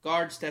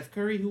 guard Steph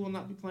Curry, who will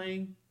not be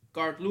playing,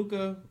 guard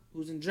Luka,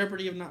 who's in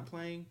jeopardy of not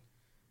playing,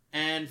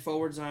 and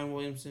forward Zion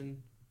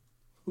Williamson,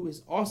 who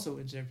is also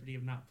in jeopardy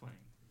of not playing.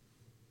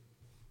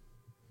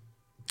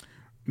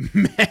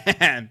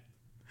 Man,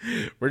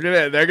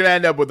 they're gonna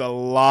end up with a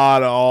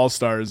lot of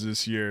All-Stars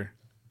this year.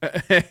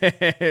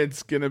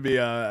 It's gonna be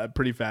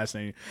pretty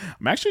fascinating.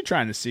 I'm actually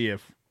trying to see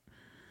if.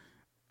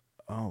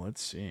 Oh,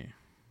 let's see.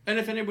 And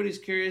if anybody's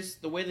curious,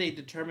 the way they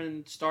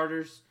determine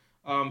starters,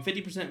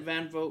 50%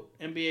 fan vote,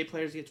 NBA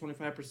players get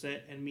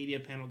 25%, and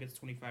media panel gets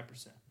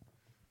 25%.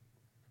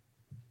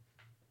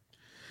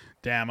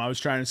 Damn, I was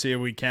trying to see if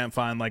we can't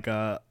find like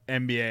a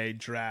NBA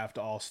draft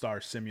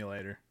all-star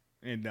simulator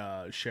and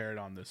share it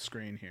on the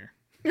screen here.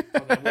 Oh,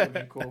 that would have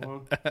been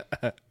cool,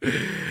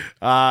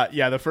 huh?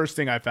 Yeah, the first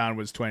thing I found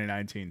was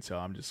 2019, so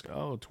I'm just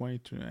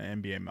 22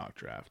 NBA mock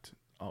draft.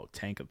 Oh,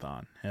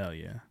 Tankathon. Hell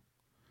yeah.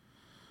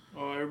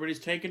 Oh, everybody's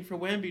tanking for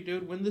Wemby,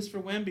 dude. Win this for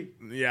Wemby.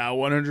 Yeah,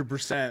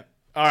 100%.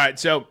 All right,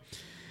 so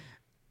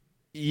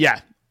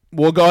yeah,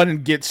 we'll go ahead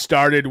and get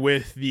started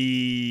with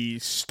the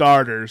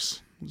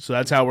starters. So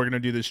that's how we're going to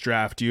do this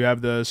draft. Do you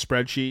have the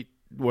spreadsheet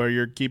where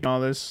you're keeping all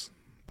this?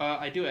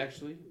 I do,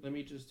 actually. Let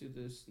me just do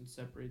this and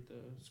separate the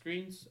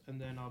screens, and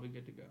then I'll be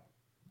good to go.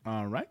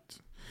 All right.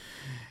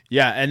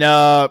 Yeah,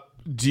 and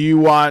do you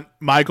want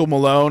Michael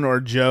Malone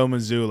or Joe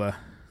Mazzulla?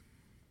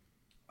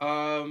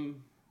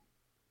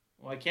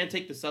 Well, I can't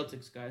take the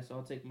Celtics guy, so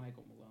I'll take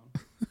Michael Malone.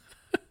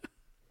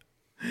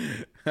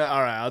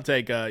 All right, I'll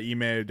take Ime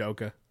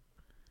Udoka.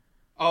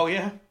 Oh,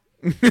 yeah?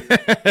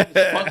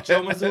 Fuck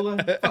Joe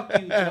Mazzulla?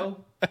 Fuck you,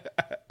 Joe.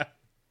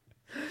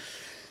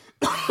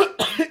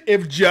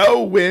 If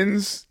Joe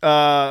wins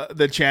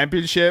the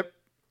championship,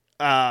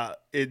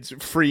 it's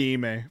free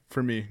Ime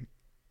for me.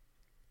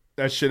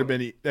 That should have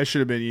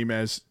been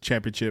Ime's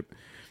championship,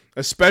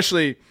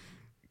 especially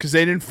because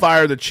they didn't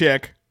fire the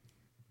chick.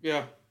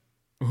 Yeah.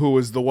 who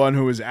was the one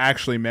who was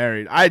actually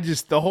married.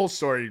 The whole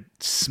story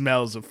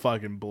smells of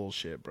fucking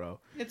bullshit, bro.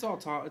 It's all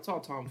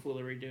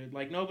tomfoolery, dude.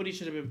 Like, nobody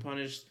should have been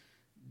punished.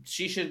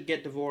 She should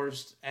get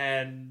divorced,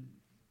 and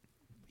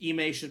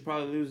Ime should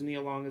probably lose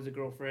Nia Long as a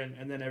girlfriend,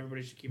 and then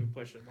everybody should keep it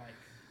pushing. Like,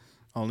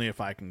 only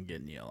if I can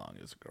get Nia Long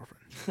as a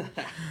girlfriend.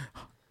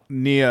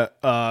 Nia,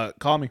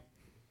 call me.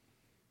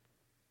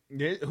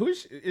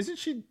 Isn't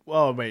she?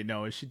 Oh wait,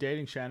 no. Is she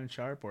dating Shannon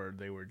Sharp, or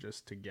they were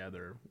just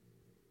together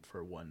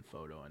for one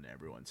photo and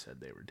everyone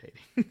said they were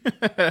dating?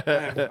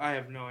 I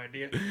have no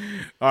idea.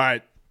 All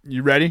right,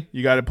 you ready?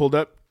 You got it pulled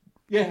up?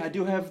 Yeah, I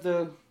do have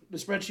the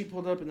spreadsheet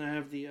pulled up, and I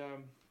have the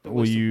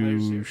Will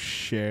you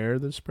share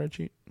the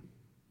spreadsheet?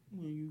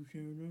 Will you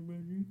share the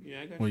spreadsheet?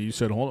 Yeah, I got. Well, you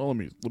said, hold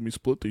on, let me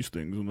split these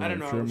things and then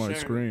share my sharing.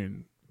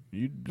 screen.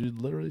 You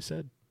literally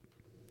said.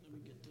 Let me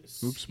get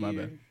this. Oops, my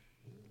bad.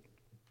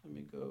 Let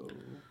me go.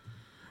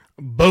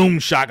 Boom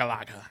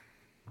shakalaka.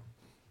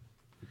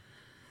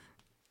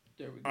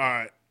 There we go. All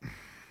right.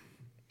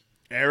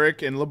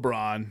 Eric and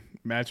LeBron,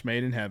 match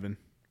made in heaven.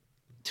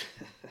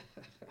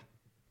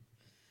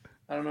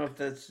 I don't know if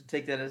that's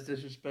take that as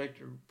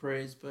disrespect or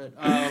praise, but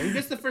who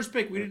gets the first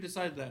pick? We didn't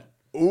decide that.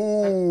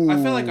 Ooh. I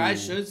feel like I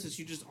should, since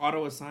you just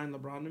auto-assigned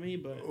LeBron to me,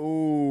 but...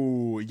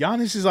 Ooh.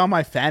 Giannis is on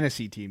my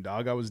fantasy team,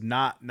 dog. I was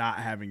not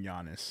having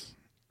Giannis.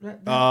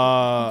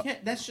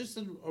 That's just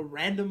a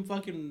random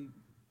fucking...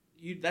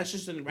 that's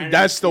just a random...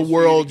 That's the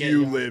world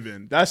you live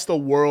in. That's the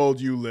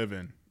world you live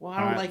in. Well,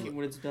 I don't like it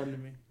when it's done to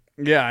me.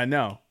 Yeah, I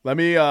know. Let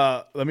me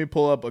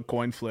pull up a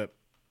coin flip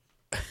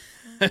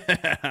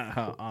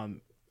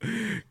on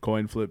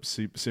coin flip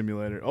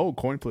simulator. Oh,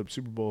 coin flip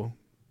Super Bowl.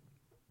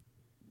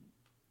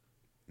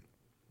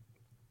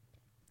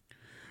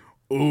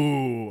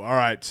 Ooh, all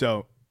right.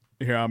 So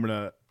here I'm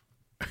gonna.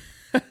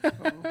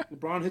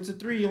 LeBron hits a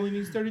 3. He only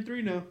needs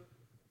 33 now.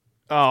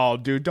 Oh,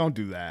 dude, don't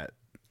do that.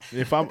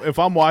 If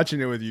I'm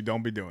watching it with you,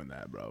 don't be doing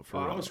that, bro.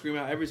 I'm gonna scream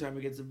out every time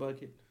he gets a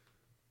bucket.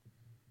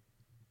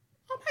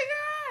 Oh my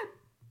God!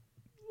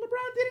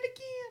 LeBron did it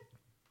again.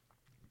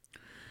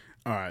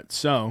 All right,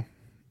 so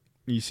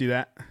you see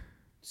that?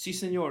 Si,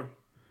 senor.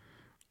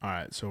 All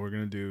right, so we're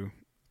gonna do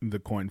the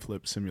coin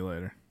flip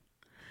simulator.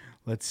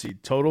 Let's see.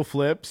 Total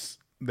flips.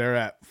 They're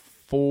at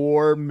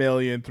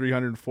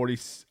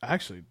 4,340,000.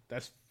 Actually,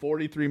 that's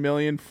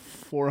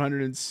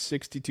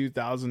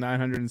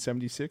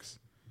 43,462,976.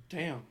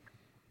 Damn.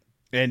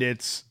 And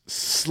it's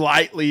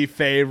slightly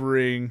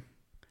favoring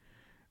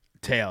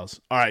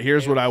tails. All right,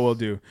 here's what I will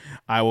do.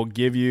 I will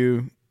give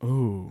you.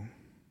 Ooh,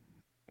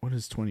 what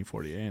is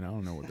 2048? I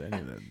don't know what any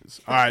of that is.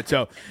 All right,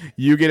 so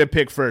you get a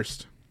pick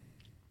first.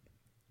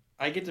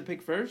 I get to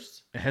pick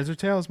first? Heads or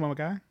tails, mama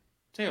guy?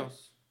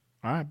 Tails.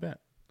 All right, bet.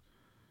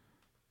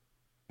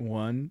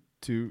 1,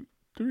 2,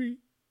 3.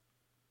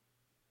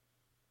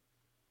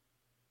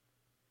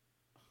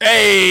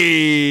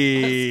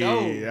 Hey! Let's go.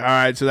 All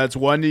right, so that's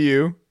 1 to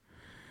you.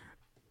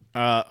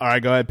 All right,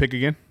 go ahead, pick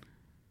again.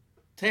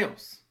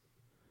 Tails.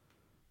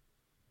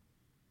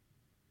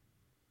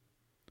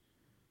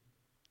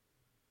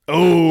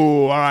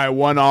 Oh, all right,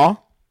 1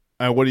 all.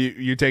 What are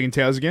you taking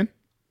tails again?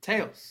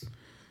 Tails.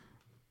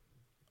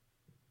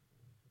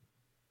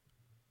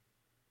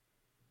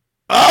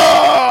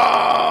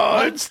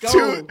 Oh, it's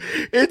 2-1.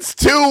 It's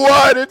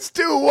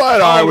 2-1. All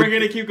right, we're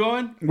gonna keep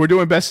going. We're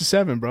doing best of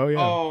 7, bro. Yeah.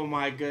 Oh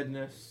my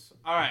goodness.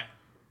 All right.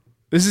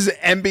 This is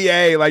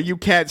NBA. Like, you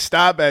can't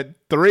stop at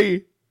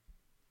 3.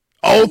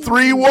 Oh,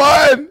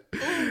 3-1.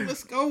 Ooh,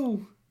 let's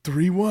go.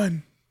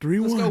 3-1.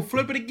 3-1. Let's go.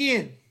 Flip it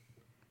again.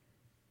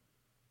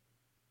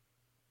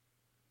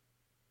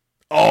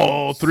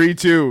 Oh,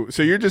 3-2.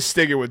 So you're just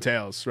sticking with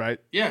tails, right?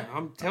 Yeah,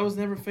 tails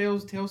never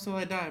fails. Tails till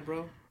I die,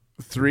 bro.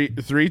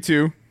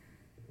 3-2.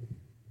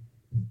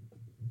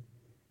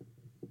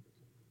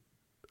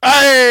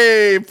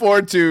 Hey,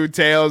 4-2.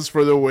 Tails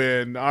for the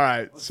win. All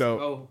right, Let's so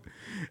go.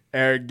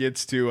 Eric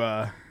gets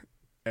to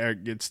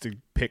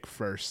pick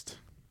first.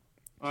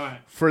 All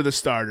right. For the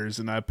starters,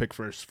 and I pick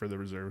first for the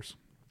reserves.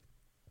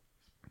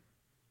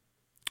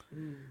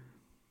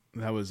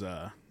 That was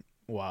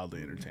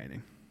wildly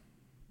entertaining.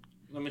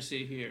 Let me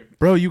see here.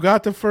 Bro, you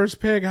got the first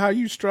pick. How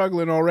you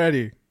struggling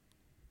already?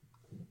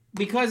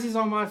 Because he's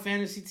on my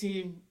fantasy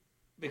team,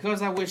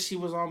 because I wish he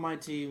was on my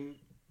team,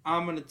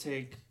 I'm going to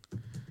take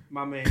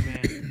my main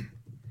man,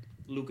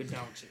 Luka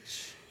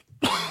Doncic.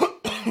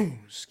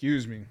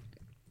 Excuse me.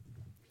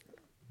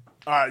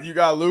 All right, you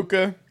got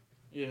Luka.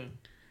 Yeah.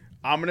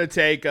 I'm gonna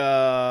take.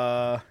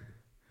 I'll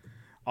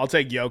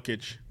take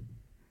Jokic.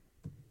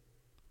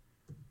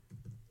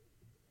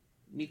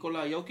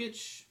 Nikola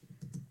Jokic.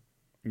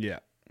 Yeah.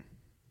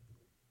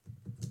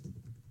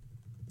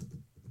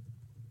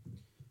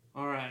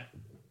 All right.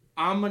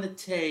 I'm gonna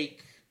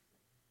take.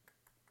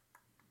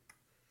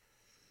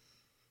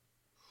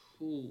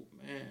 Ooh,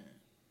 man.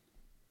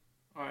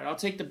 All right, I'll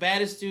take the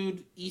baddest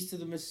dude east of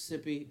the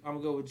Mississippi. I'm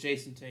gonna go with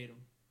Jason Tatum.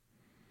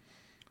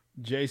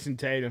 Jason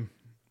Tatum.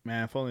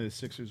 Man, if only the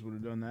Sixers would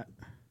have done that.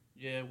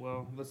 Yeah,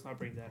 well, let's not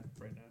bring that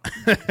right now.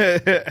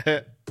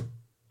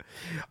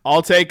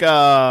 I'll take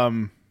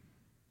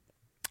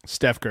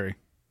Steph Curry.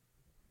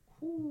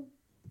 Ooh.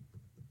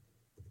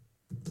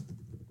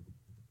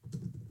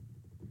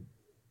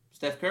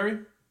 Steph Curry?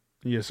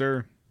 Yes,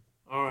 sir.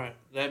 All right.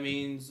 That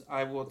means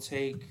I will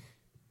take...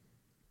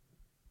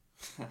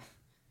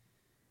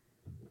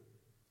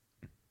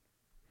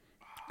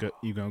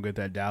 You gonna get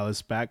that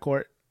Dallas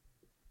backcourt?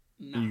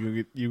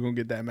 Nah. You gonna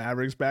get that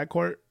Mavericks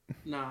backcourt?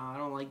 Nah, I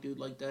don't like dude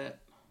like that.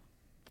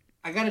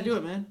 I got to do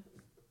it, man.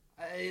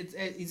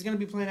 He's going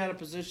to be playing out of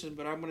position,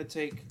 but I'm going to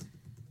take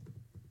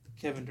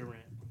Kevin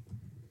Durant.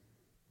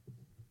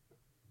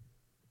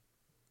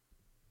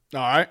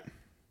 All right.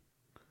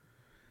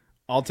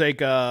 I'll take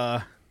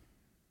Zion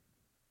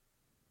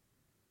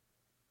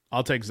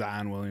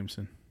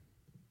Williamson.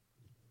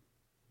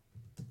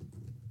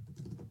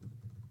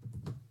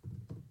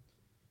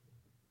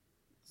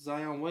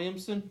 Zion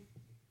Williamson?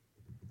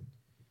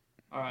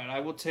 All right, I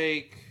will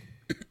take...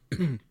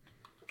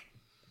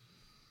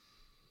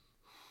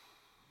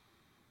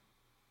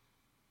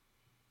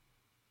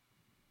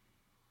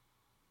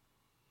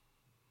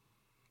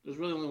 There's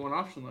really only one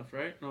option left,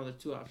 right? No,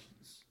 there's two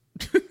options.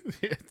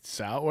 That's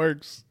how it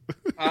works.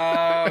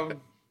 I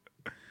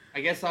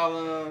guess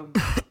I'll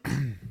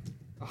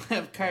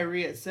have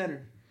Kyrie at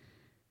center.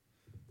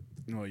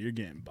 Oh, you're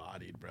getting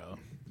bodied, bro.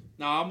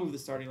 No, I'll move the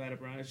starting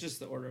lineup around. It's just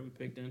the order we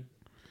picked in.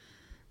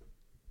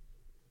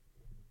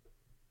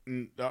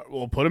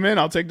 We'll put him in.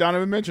 I'll take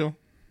Donovan Mitchell.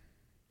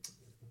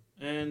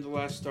 And the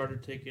last starter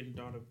taking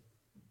Donovan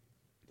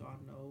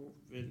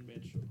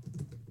Mitchell.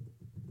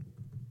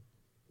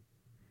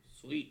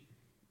 Sweet.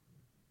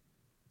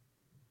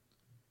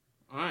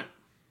 All right.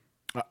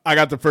 I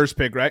got the first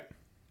pick, right?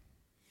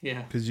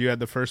 Yeah. Because you had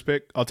the first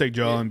pick. I'll take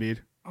Joel Embiid.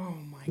 Oh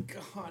my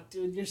god,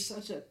 dude, you're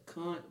such a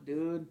cunt,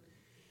 dude.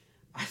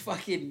 I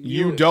fucking knew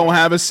You it, don't bro.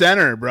 have a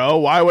center, bro.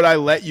 Why would I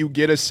let you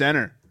get a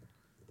center?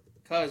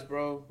 Cause,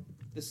 bro,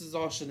 this is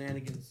all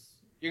shenanigans.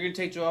 You're gonna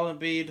take Joel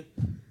Embiid.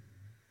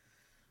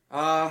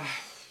 I'm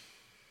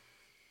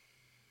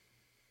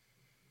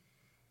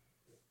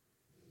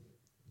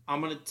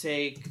gonna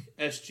take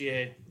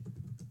SGA.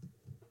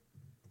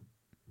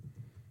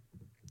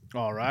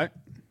 All right.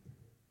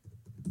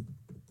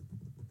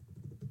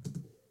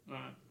 All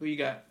right, who you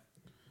got?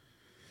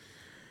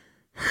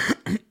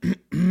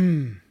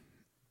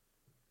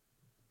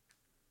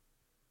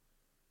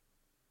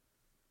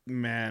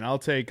 Man, I'll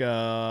take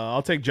Ja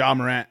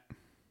Morant.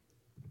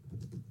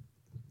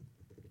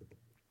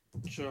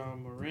 Ja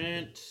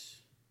Morant.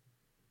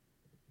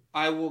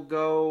 I will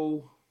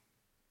go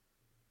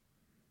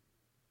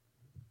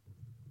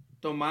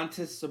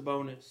Domantas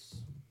Sabonis.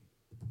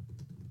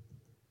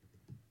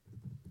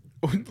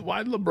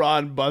 Why'd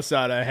LeBron bust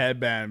out a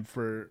headband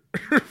for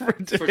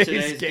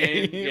today's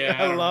game? Yeah,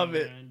 I love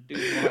it.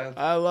 Dude, wild.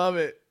 I love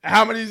it.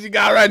 How many does he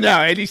got right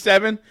now?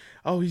 87?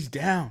 Oh, he's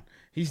down.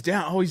 He's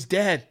down. Oh, he's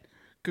dead.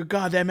 Good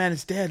God, that man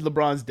is dead.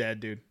 LeBron's dead,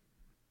 dude.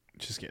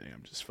 Just kidding.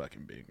 I'm just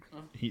fucking being.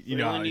 You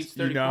know how he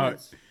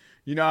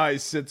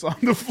sits on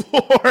the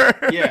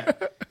floor. Yeah.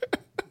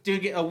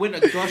 Dude,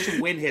 a gush of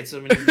wind hits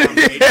him and he's down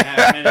for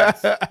 8.5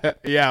 minutes.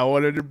 Yeah,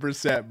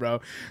 100%,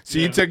 bro. So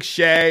you took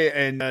Shea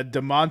and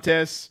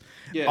DeMontis.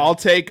 Yeah. I'll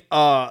take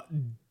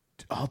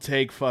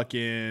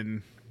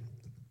fucking.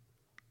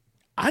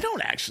 I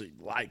don't actually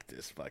like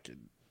this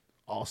fucking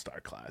all-star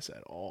class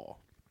at all.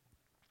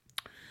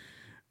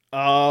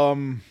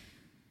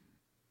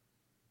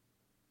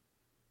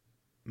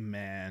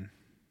 Man.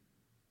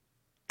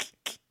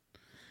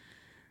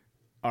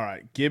 All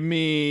right, give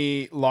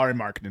me Laurie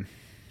Markkinen.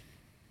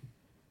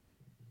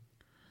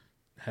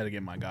 Had to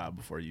get my guy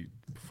before you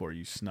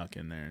snuck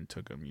in there and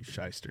took him, you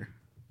shyster.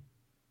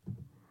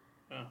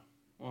 Oh,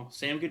 well,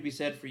 Sam could be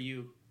said for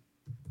you.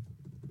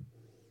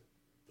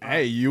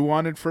 Hey, you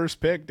wanted first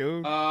pick,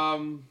 dude. I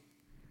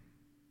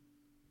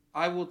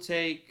will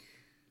take.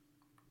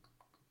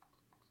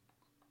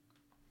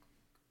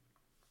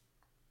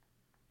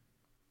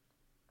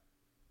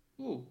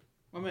 Ooh,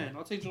 my man.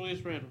 I'll take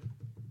Julius Randle.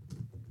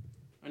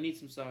 I need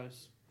some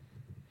size.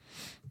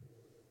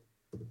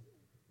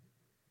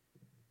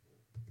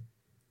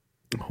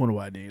 What do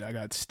I need? I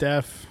got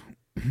Steph.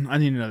 I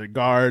need another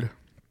guard.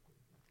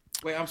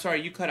 Wait, I'm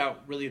sorry. You cut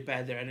out really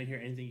bad there. I didn't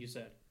hear anything you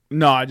said.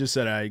 No, I just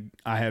said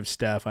I have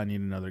Steph. I need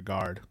another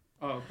guard.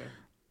 Oh, okay.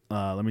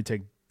 Let me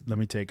take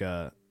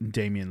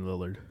Damian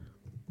Lillard.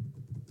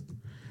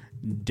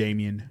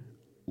 Damian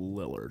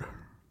Lillard.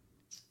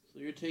 So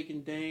you're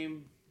taking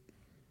Dame.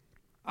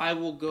 I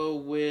will go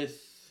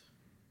with.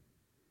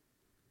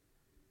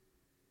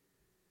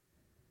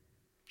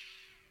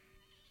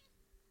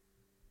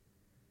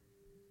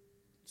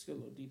 Let's get a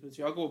little defense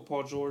here. I'll go with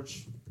Paul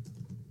George.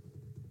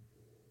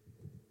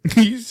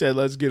 You said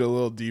let's get a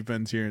little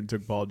defense here and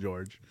took Paul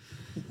George.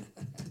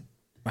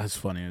 That's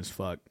funny as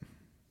fuck.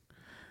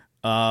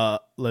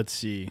 Let's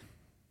see.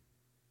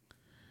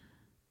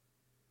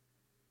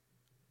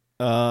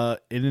 In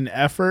an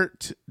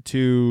effort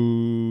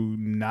to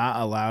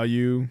not allow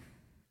you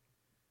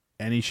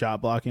any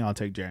shot blocking, I'll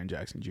take Jaren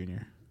Jackson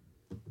Jr.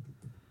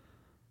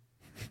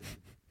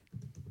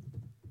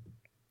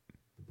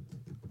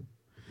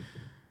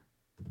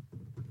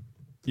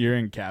 You're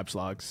in caps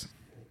locks.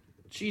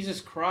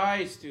 Jesus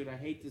Christ, dude! I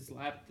hate this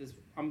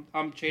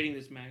I'm trading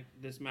this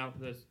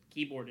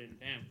keyboard in.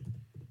 Damn.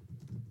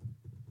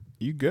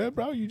 You good,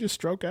 bro? You just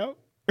stroke out?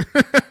 I'm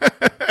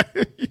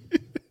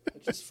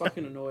just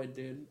fucking annoyed,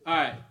 dude. All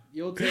right,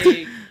 you'll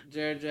take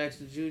Jared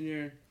Jackson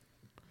Jr.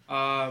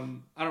 I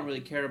don't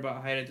really care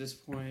about height at this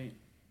point.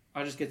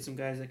 I'll just get some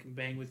guys that can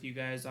bang with you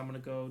guys. I'm gonna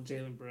go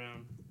Jaylen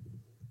Brown.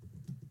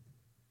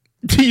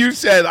 You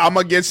said I'm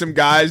gonna get some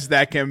guys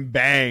that can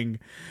bang,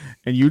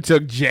 and you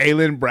took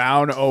Jaylen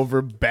Brown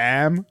over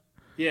Bam.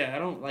 Yeah, I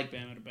don't like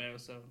Bam Adebayo,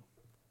 so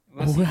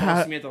unless he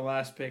calls me at the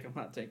last pick, I'm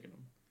not taking him.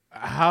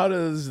 How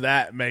does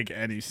that make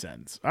any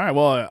sense? All right,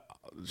 well,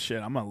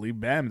 shit, I'm gonna leave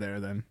Bam there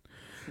then.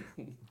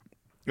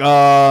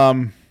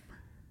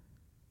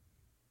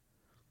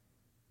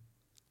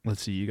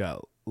 Let's see. You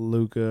got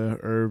Luka,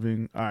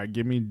 Irving. All right,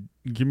 give me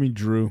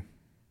Drew.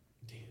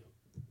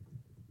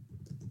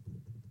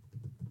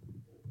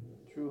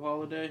 Drew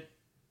Holiday.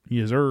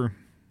 Yes, sir.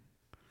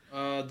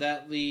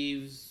 That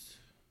leaves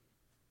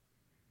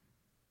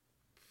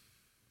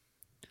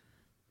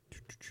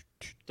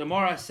the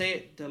more I say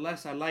it, the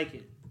less I like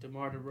it.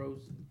 DeMar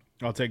DeRozan.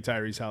 I'll take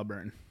Tyrese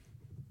Halliburton.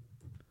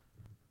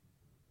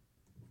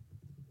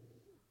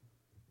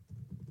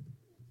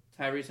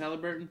 Tyrese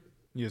Halliburton.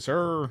 Yes,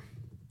 sir.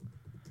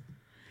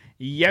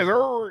 Yes,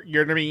 sir. You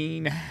know what I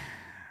mean? Oh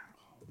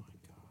my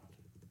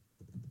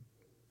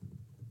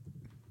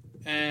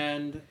god.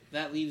 And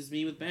that leaves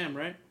me with Bam,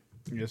 right?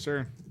 Yes,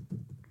 sir.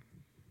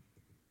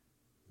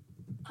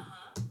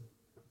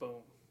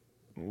 Boom.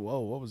 Whoa,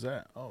 what was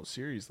that? Oh,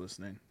 Siri's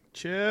listening.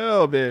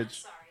 Chill,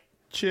 bitch.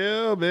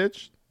 Chill,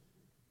 bitch.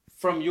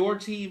 From your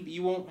team,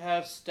 you won't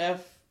have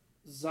Steph,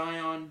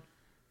 Zion.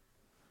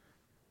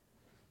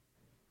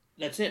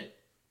 That's it.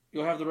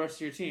 You'll have the rest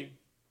of your team.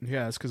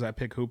 Yeah, that's because I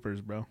pick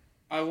Hoopers, bro.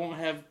 I won't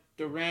have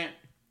Durant.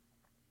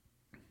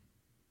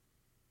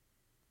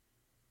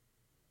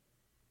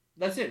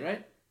 That's it,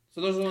 right?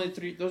 So those are only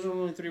three. Those are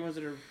only three ones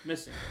that are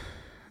missing.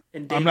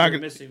 I'm not gonna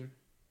missing.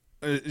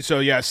 So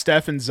yeah,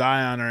 Steph and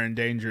Zion are in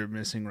danger of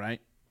missing, right?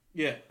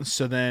 Yeah.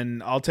 So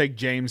then I'll take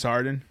James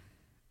Harden.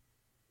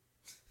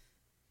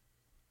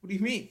 What do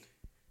you mean?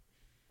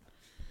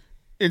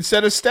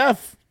 Instead of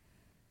Steph.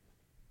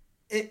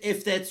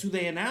 If that's who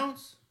they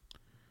announce.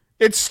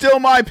 It's still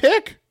my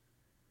pick.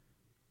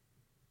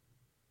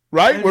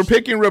 Right? We're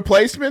picking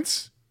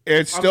replacements.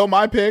 It's still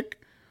my pick.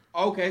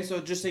 Okay,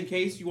 so just in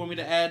case, you want me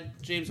to add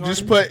James Harden?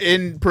 Just put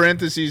in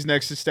parentheses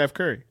next to Steph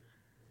Curry.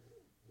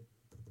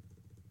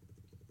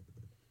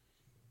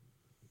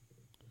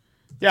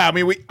 Yeah, I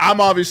mean,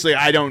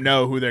 I don't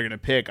know who they're going to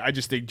pick. I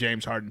just think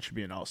James Harden should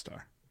be an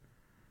all-star.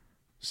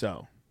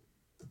 So.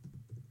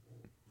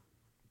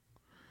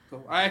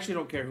 Cool. I actually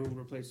don't care who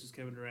replaces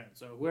Kevin Durant.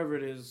 So whoever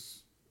it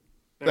is.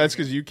 That's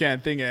because you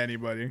can't think of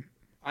anybody.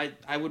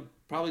 I would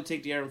probably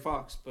take De'Aaron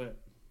Fox, but.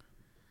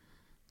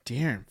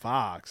 De'Aaron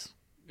Fox.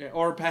 Yeah,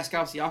 or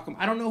Pascal Siakam.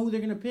 I don't know who they're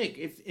going to pick.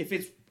 If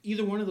it's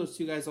either one of those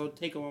two guys, I'll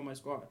take them on my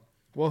squad.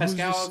 Well,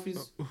 Pascal,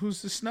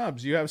 who's the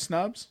snubs? You have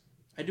snubs?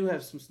 I do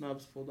have some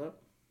snubs pulled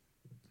up.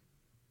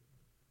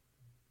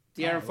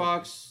 De'Aaron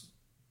Fox.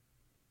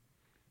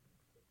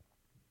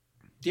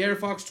 De'Aaron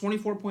Fox,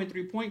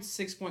 24.3 points,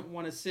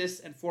 6.1 assists,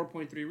 and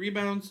 4.3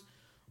 rebounds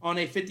on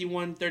a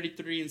 51,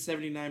 33, and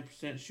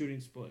 79%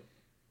 shooting split.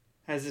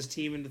 Has his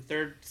team in the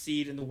third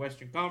seed in the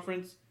Western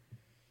Conference.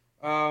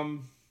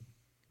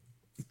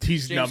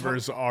 These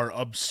numbers are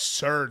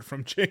absurd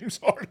from James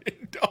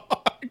Harden,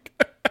 dog.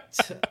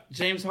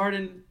 James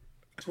Harden,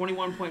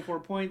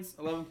 21.4 points,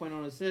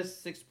 11.1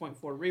 assists, 6.4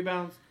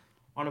 rebounds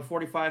on a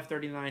 45,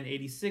 39,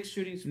 86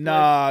 shooting split.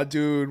 Nah,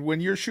 dude. When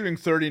you're shooting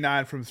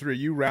 39 from three,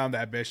 you round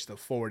that bitch to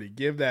 40.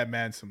 Give that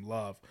man some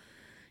love.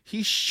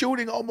 He's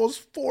shooting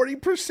almost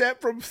 40%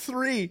 from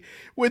three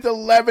with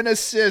 11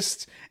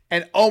 assists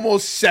and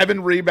almost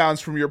 7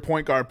 rebounds from your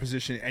point guard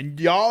position. And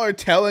y'all are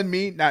telling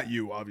me, not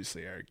you,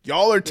 obviously, Eric.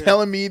 Y'all are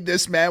telling me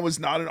this man was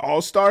not an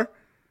all-star?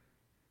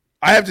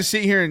 I have to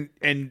sit here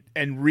and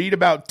read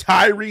about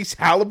Tyrese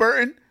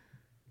Halliburton?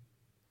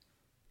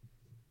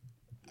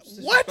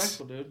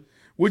 What? Dude.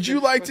 Would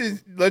you like to,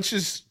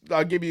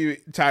 I'll give you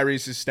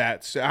Tyrese's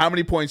stats. How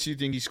many points do you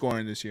think he's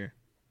scoring this year?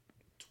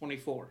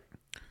 24.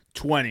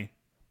 20.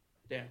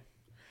 Yeah.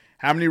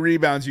 How many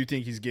rebounds do you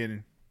think he's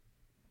getting?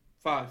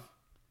 5.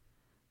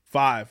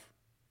 5.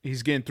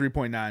 He's getting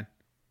 3.9.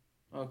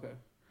 Okay.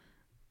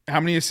 How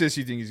many assists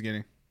do you think he's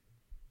getting?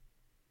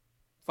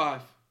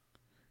 5.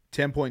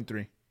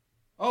 10.3.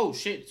 Oh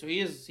shit! So he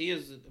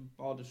is a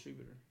ball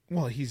distributor.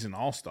 Well, he's an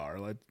all-star.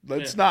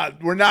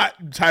 We're not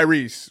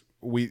Tyrese.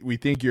 We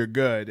think you're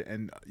good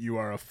and you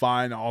are a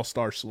fine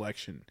all-star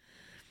selection.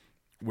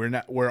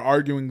 We're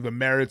arguing the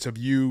merits of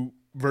you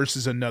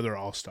versus another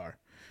all-star.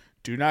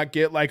 Do not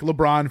get like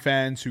LeBron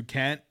fans who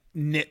can't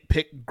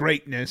nitpick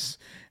greatness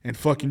and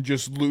fucking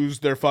just lose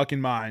their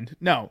fucking mind.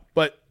 No,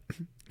 but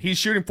he's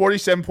shooting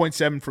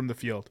 47.7 from the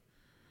field.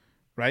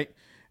 Right?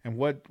 And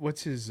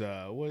what's his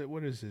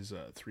what is his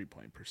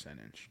 3-point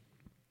percentage?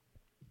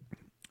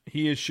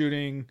 He is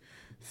shooting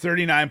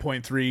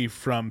 39.3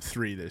 from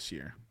 3 this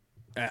year.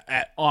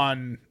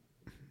 On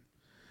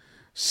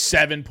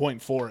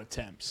 7.4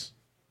 attempts.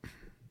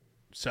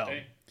 So,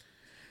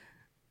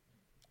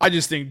 I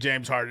just think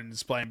James Harden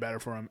is playing better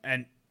for him,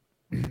 and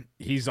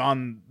he's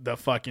on the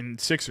fucking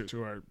Sixers,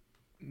 who are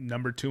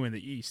number 2 in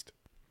the East.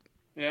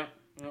 Yeah.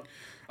 All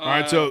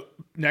right, so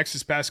next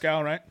is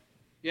Pascal, right?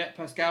 Yeah,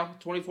 Pascal,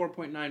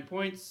 24.9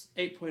 points,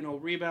 8.0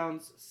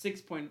 rebounds,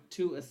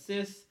 6.2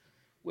 assists,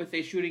 with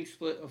a shooting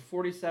split of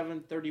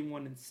 47,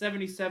 31, and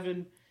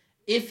 77.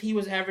 If he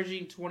was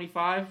averaging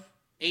 25,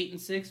 8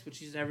 and 6, which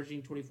he's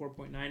averaging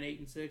 24.9, 8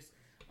 and 6,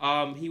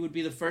 he would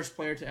be the first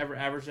player to ever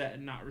average that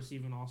and not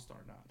receive an All-Star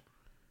nod.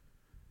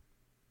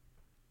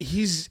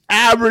 He's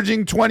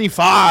averaging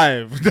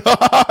 25.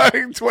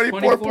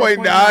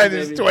 24.9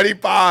 is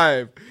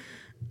 25.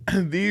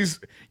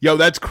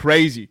 That's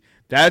crazy.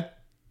 That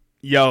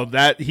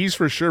he's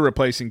for sure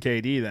replacing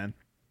KD then.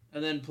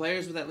 And then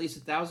players with at least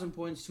 1,000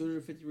 points,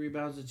 250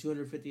 rebounds, and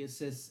 250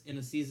 assists in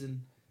a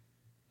season.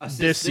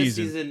 This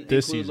season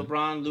include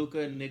LeBron,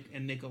 Luka, and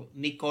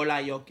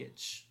Nikola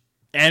Jokic.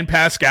 And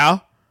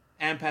Pascal?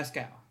 And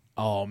Pascal.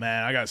 Oh,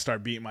 man, I got to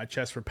start beating my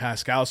chest for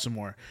Pascal some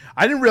more.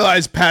 I didn't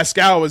realize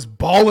Pascal was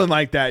balling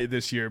like that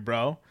this year,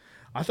 bro.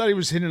 I thought he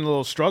was hitting a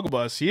little struggle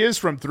bus. He is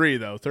from 3,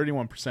 though,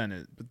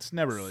 31%. It's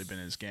never really been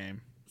his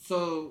game.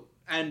 So,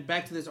 and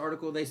back to this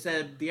article, they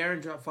said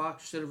De'Aaron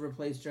Fox should have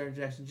replaced Jaren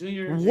Jackson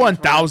Jr.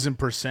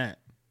 1,000%.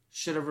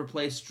 Should have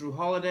replaced Drew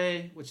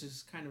Holiday, which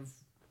is kind of...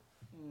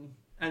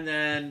 And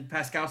then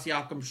Pascal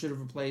Siakam should have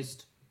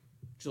replaced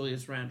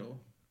Julius Randle.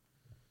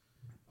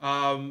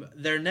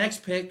 Their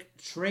next pick,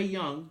 Trae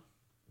Young,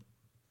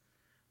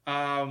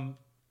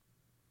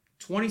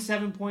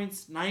 27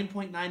 points,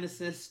 9.9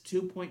 assists,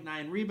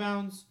 2.9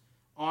 rebounds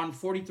on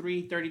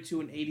 43,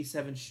 32, and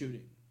 87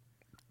 shooting.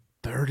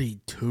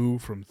 32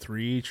 from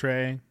 3,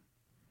 Trae?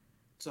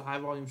 It's a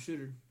high-volume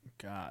shooter.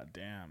 God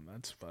damn,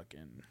 that's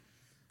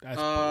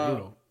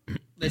brutal.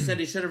 They said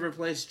he should have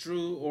replaced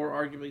Drew or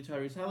arguably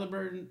Tyrese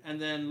Halliburton.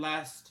 And then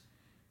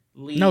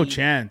lastly... No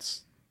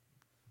chance.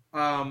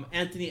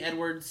 Anthony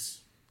Edwards...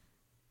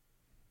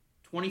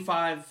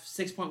 25,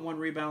 6.1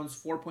 rebounds,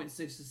 4.6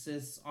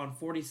 assists on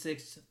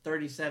 46,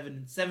 37,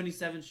 and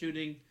 77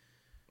 shooting.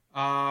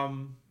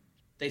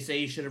 They say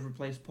he should have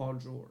replaced Paul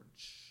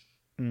George.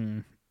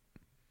 And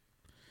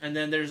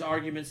then there's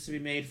arguments to be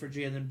made for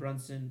Jalen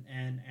Brunson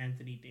and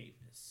Anthony Davis.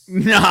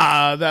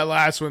 Nah, that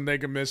last one, they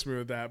can miss me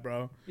with that,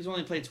 bro. He's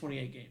only played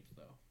 28 games,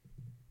 though.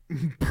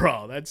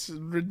 Bro, that's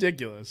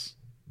ridiculous.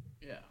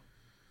 Yeah.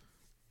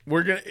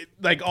 We're going to,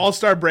 like,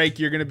 All-Star break,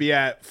 you're going to be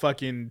at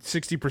fucking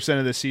 60%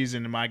 of the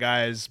season, and my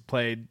guy has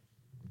played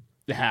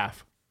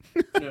half.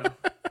 Yeah.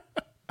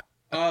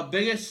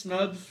 Biggest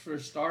snubs for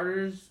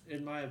starters,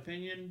 in my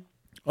opinion.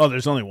 Oh,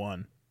 there's only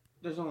one.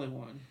 There's only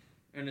one.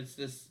 And it's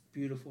this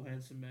beautiful,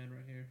 handsome man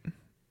right here.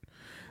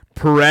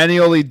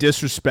 Perennially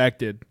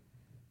disrespected.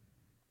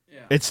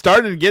 Yeah. It's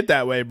starting to get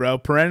that way, bro.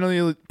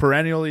 Perennially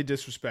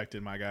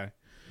disrespected, my guy.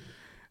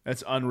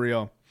 That's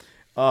unreal.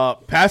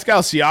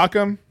 Pascal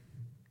Siakam,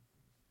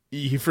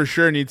 he for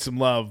sure needs some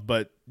love,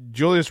 but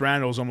Julius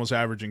Randle's almost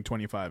averaging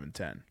 25 and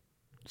 10.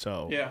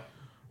 So yeah.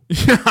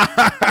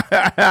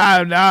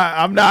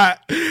 I'm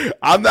not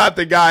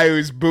the guy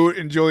who's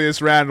booting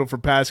Julius Randle for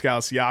Pascal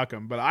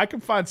Siakam, but I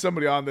can find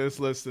somebody on this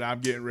list that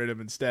I'm getting rid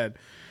of instead.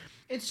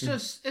 It's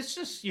just,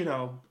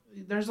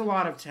 there's a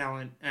lot of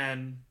talent,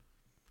 and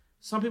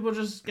some people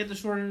just get the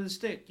short end of the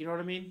stick. You know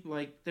what I mean?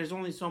 Like, there's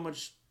only so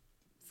much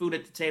food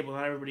at the table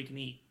that everybody can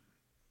eat.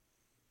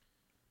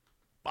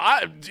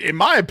 In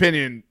my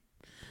opinion,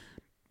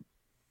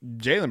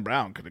 Jaylen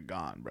Brown could have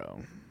gone,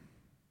 bro.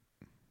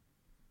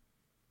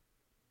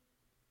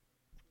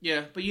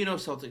 Yeah, but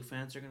Celtic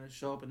fans are going to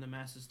show up in the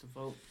masses to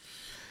vote.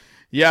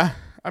 Yeah,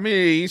 I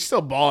mean, he's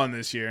still balling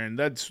this year, and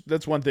that's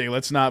one thing.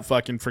 Let's not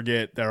fucking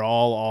forget they're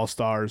all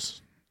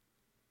All-Stars.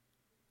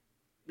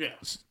 Yeah.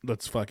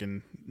 Let's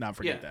fucking not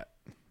forget that.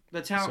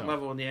 The talent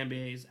level in the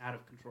NBA is out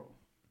of control.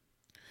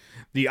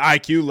 The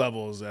IQ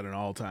level is at an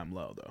all-time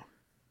low, though.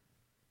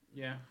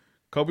 Yeah.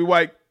 Kobe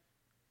White,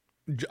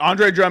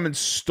 Andre Drummond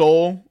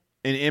stole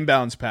an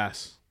inbounds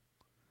pass.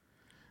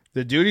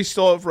 The dude he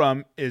stole it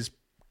from is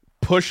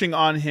pushing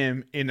on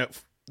him in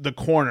the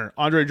corner.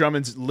 Andre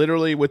Drummond's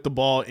literally with the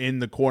ball in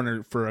the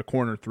corner for a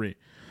corner 3.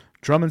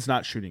 Drummond's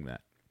not shooting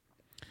that.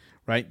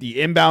 Right? The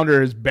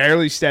inbounder is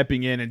barely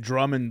stepping in, and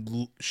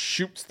Drummond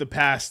shoots the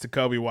pass to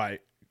Kobe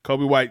White.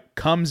 Kobe White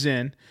comes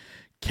in,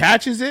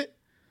 catches it,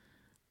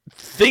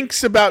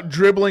 thinks about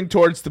dribbling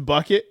towards the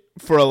bucket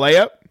for a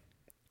layup,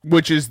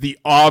 which is the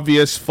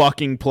obvious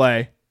fucking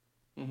play.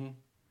 Mm-hmm.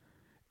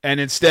 And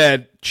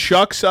instead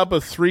chucks up a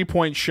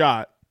 3-point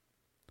shot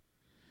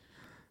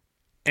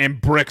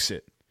and bricks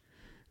it.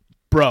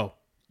 Bro,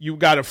 you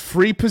got a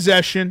free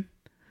possession,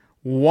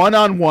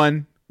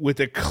 one-on-one with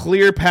a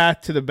clear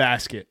path to the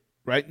basket,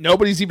 right?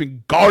 Nobody's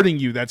even guarding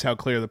you. That's how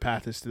clear the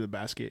path is to the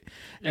basket.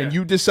 Yeah. And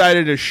you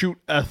decided to shoot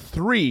a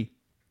 3.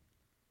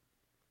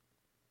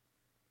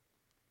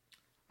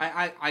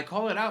 I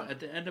call it out at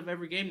the end of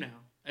every game now.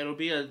 It'll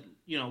be a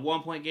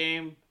 1-point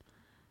game,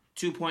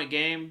 2-point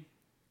game,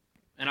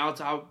 and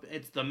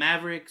it's the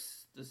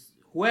Mavericks,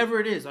 whoever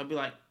it is. I'll be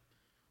like,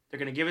 they're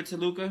gonna give it to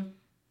Luka.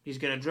 He's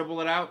gonna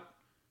dribble it out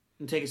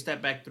and take a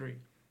step back 3.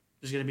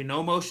 There's going to be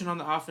no motion on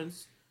the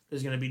offense.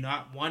 There's going to be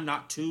not one,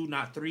 not two,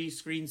 not three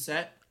screen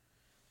set.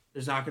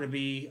 There's not going to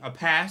be a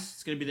pass.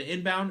 It's going to be the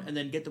inbound and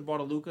then get the ball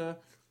to Luka,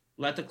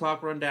 let the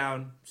clock run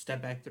down,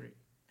 step back three.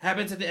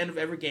 Happens at the end of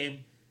every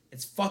game.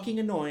 It's fucking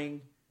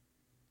annoying.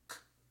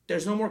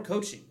 There's no more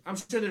coaching. I'm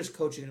sure there's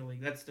coaching in the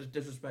league. That's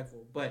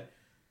disrespectful. But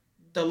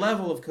the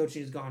level of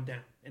coaching has gone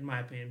down, in my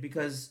opinion,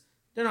 because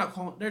they're not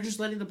calling. They're just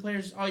letting the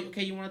players, oh,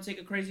 okay, you want to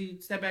take a crazy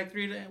step back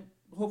three to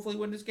hopefully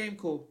win this game?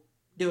 Cool.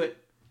 Do it.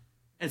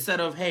 Instead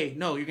of, hey,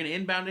 no, you're going to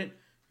inbound it.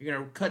 You're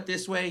going to cut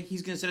this way.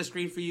 He's going to set a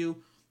screen for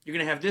you. You're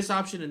going to have this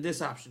option and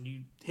this option.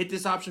 You hit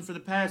this option for the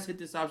pass, hit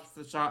this option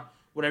for the shot,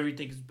 whatever you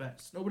think is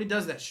best. Nobody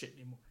does that shit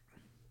anymore.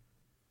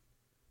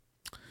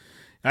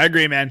 I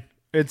agree, man.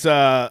 It's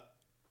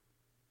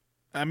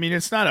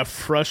it's not a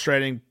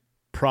frustrating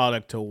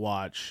product to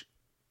watch.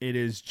 It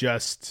is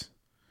just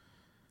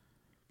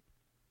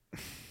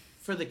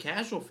for the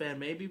casual fan,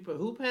 maybe, but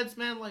hoop heads,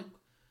 man, like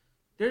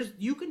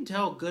you can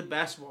tell good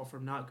basketball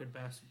from not good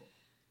basketball.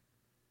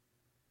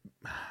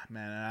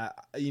 Man,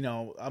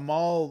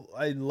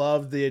 I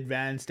love the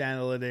advanced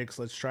analytics.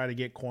 Let's try to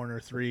get corner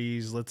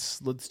threes. Let's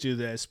do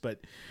this.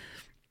 But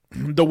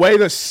the way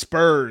the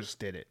Spurs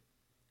did it,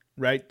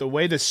 right? The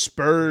way the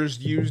Spurs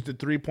used the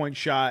 3-point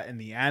shot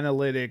and the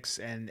analytics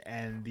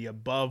and the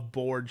above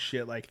board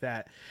shit like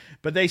that.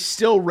 But they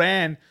still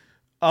ran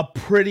a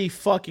pretty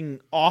fucking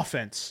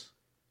offense.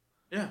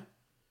 Yeah.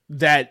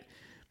 That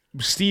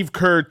Steve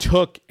Kerr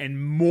took and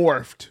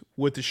morphed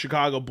with the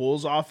Chicago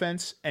Bulls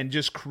offense and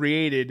just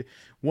created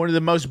one of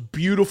the most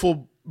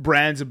beautiful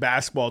brands of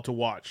basketball to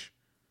watch.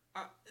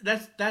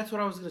 That's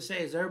what I was going to say.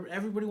 Is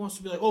everybody wants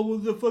to be like, oh, well,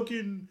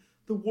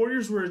 the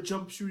Warriors were a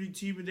jump shooting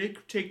team and they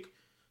could take,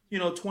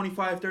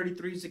 25, 30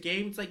 threes a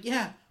game. It's like,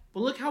 yeah,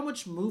 but look how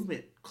much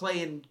movement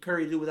Clay and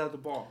Curry do without the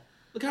ball.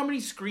 Look how many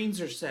screens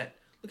are set.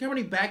 Look how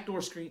many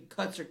backdoor screen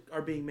cuts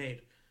are being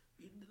made.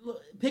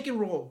 Pick and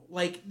roll.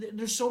 Like,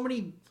 there's so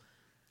many.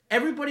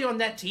 Everybody on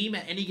that team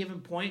at any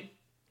given point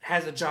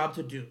has a job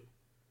to do,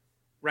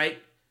 right?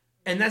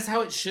 And that's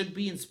how it should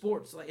be in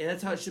sports. Like, and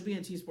that's how it should be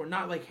in team sport.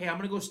 Not like, hey, I'm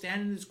gonna go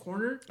stand in this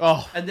corner,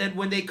 and then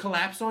when they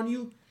collapse on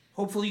you,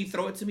 hopefully you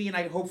throw it to me, and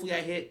hopefully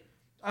I hit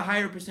a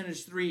higher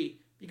percentage three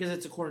because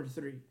it's a corner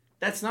three.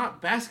 That's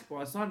not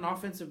basketball. It's not an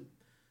offensive.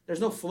 There's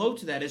no flow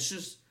to that. It's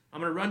just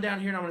I'm gonna run down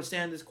here and I'm gonna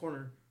stand in this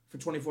corner for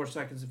 24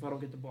 seconds if I don't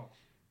get the ball.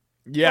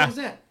 Yeah. What was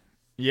that?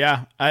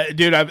 Yeah,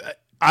 dude,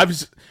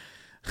 I've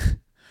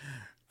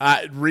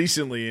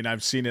recently, and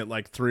I've seen it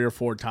like 3 or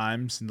 4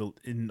 times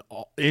in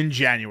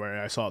January.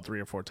 I saw it 3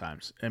 or 4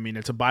 times. I mean,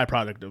 it's a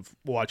byproduct of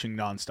watching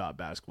nonstop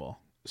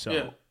basketball. So,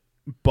 yeah.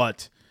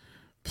 But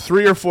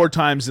 3 or 4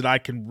 times that I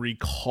can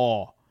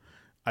recall,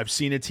 I've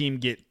seen a team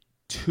get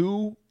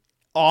 2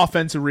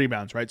 offensive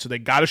rebounds. Right, so they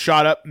got a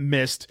shot up,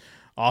 missed.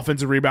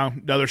 Offensive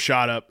rebound, another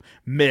shot up,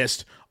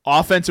 missed.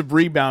 Offensive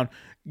rebound,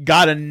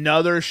 got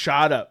another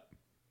shot up.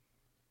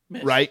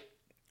 Missed. Right,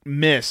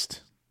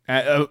 missed.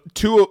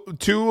 Two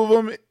of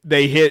them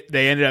they hit.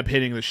 They ended up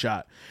hitting the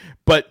shot,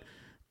 but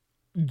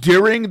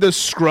during the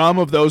scrum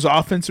of those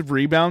offensive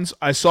rebounds,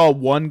 I saw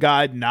one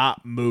guy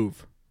not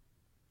move.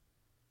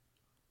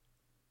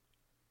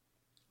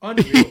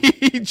 Unreal.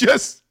 He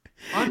just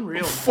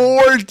unreal.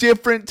 4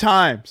 different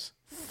times.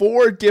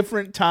 4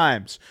 different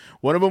times.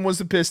 One of them was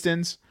the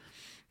Pistons.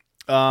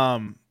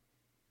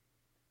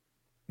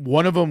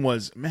 One of them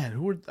was,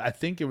 I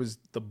think it was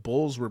the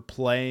Bulls were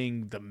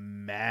playing the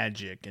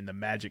Magic, and the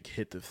Magic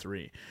hit the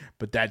 3.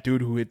 But that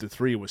dude who hit the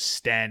 3 was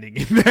standing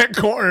in that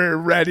corner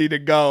ready to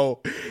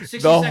go. 60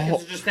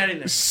 seconds of just standing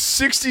there.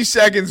 60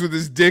 seconds with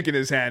his dick in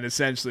his hand,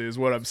 essentially, is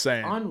what I'm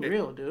saying.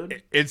 Unreal,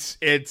 dude. It's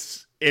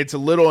a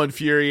little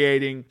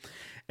infuriating.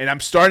 And I'm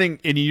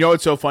starting, and you know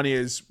what's so funny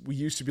is we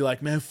used to be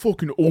like, man,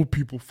 fucking old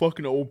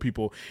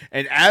people.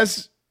 And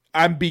as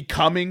I'm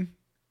becoming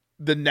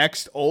the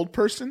next old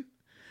person,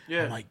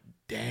 yeah. I'm like,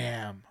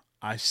 damn,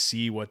 I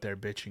see what they're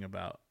bitching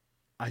about.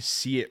 I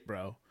see it,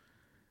 bro.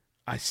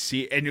 I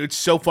see it. And it's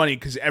so funny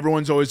because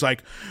everyone's always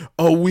like,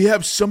 oh, we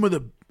have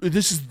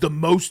this is the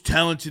most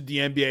talented the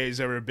NBA has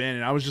ever been.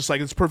 And I was just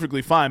like, it's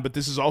perfectly fine, but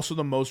this is also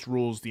the most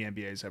rules the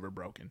NBA has ever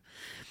broken.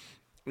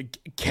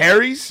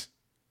 Carries?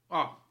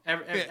 Oh,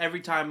 every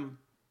time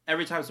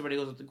somebody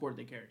goes up the court,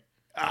 they carry.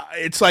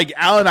 It's like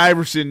Allen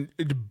Iverson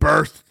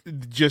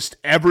birthed, just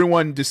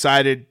everyone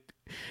decided.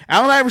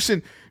 Allen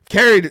Iverson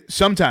carried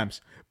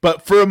sometimes,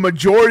 but for a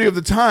majority of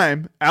the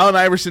time, Allen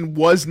Iverson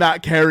was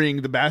not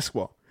carrying the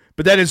basketball.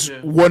 But that is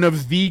one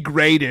of the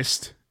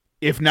greatest,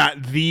 if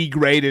not the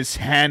greatest,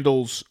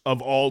 handles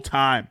of all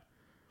time.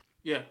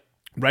 Yeah.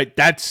 Right?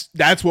 That's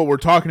what we're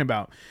talking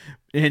about.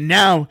 And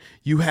now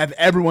you have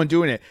everyone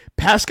doing it.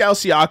 Pascal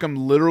Siakam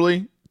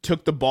literally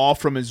took the ball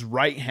from his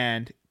right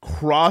hand,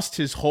 crossed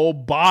his whole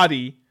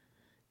body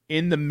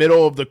in the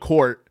middle of the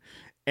court,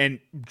 and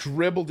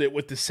dribbled it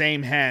with the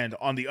same hand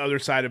on the other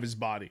side of his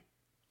body.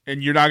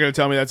 And you're not going to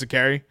tell me that's a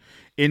carry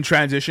in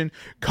transition?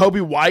 Kobe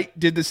White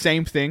did the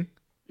same thing.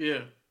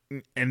 Yeah.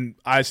 and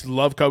I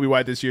love Kobe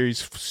White this year.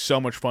 He's so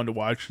much fun to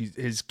watch.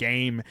 His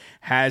game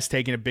has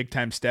taken a big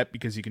time step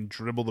because he can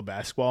dribble the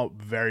basketball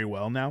very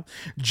well now.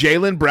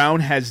 Jaylen Brown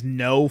has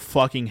no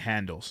fucking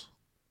handles.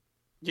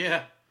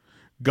 Yeah.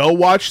 Go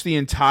watch the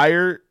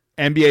entire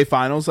NBA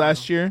Finals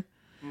last year.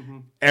 Mm-hmm.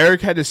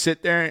 Eric had to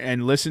sit there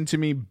and listen to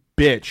me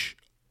bitch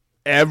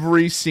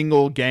every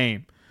single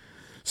game.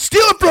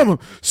 Steal it from him!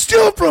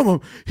 Steal it from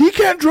him! He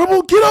can't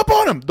dribble! Get up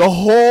on him! The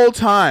whole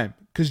time.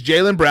 Because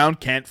Jaylen Brown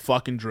can't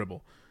fucking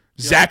dribble.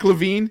 Yep. Zach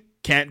LaVine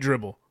can't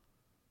dribble.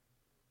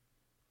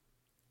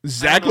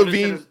 Zach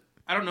LaVine.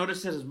 I don't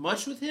notice it as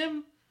much with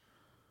him,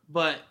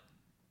 but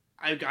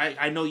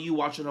I know you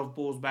watch enough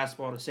Bulls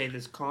basketball to say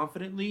this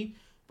confidently.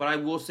 But I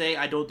will say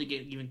I don't think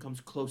it even comes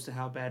close to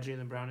how bad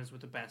Jaylen Brown is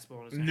with the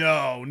basketball in his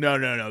hand.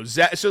 No.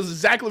 So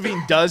Zach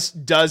LaVine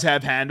does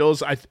have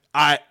handles.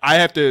 I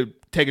have to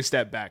take a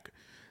step back.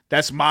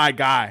 That's my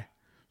guy.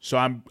 So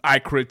I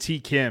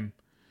critique him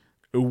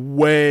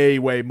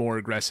way more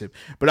aggressive.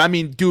 But I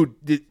mean, dude,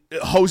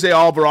 Jose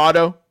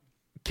Alvarado,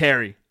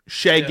 carry.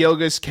 Shea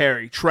Gilgeous,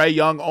 carry. Trae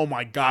Young, oh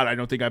my God, I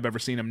don't think I've ever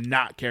seen him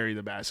not carry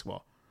the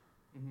basketball.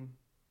 Mm-hmm.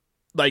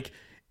 Like,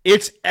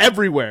 it's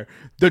everywhere.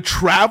 The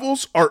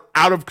travels are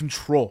out of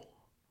control.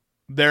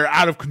 They're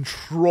out of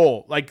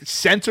control. Like,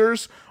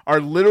 centers are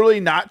literally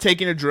not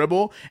taking a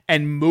dribble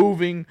and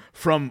moving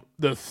from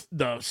the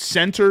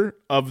center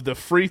of the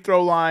free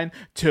throw line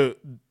to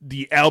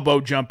the elbow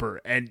jumper,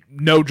 and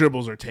no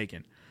dribbles are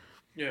taken.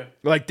 Yeah.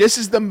 Like, this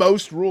is the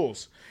most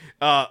rules.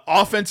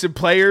 Offensive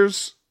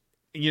players,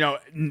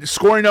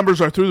 scoring numbers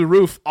are through the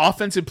roof.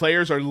 Offensive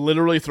players are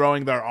literally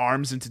throwing their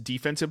arms into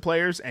defensive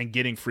players and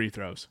getting free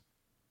throws.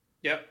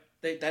 Yep.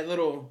 That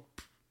little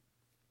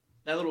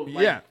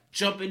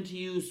jump into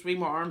you, swing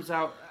my arms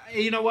out.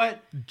 You know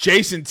what?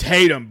 Jason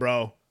Tatum,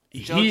 bro.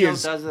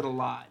 JoJo does it a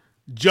lot.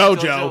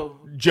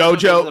 JoJo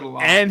does it a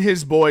lot. And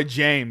his boy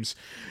James.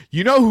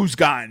 You know who's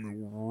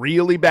gotten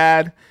really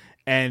bad?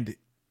 And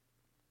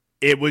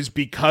it was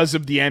because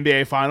of the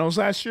NBA Finals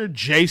last year?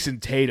 Jason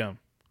Tatum.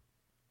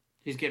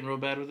 He's getting real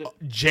bad with it?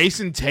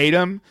 Jason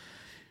Tatum,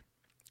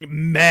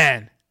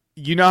 man.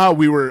 You know how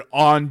we were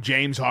on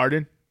James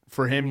Harden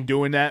for him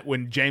doing that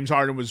when James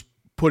Harden was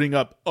putting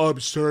up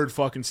absurd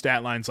fucking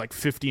stat lines like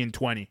 50 and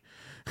 20.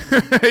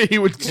 He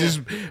would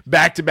just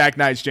back-to-back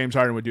nights James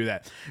Harden would do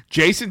that.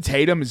 Jason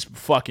Tatum is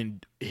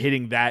fucking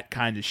hitting that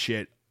kind of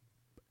shit.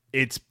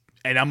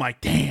 And I'm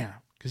like, damn.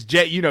 Because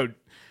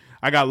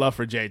I got love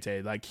for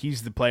J-Tay. Like,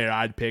 he's the player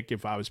I'd pick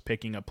if I was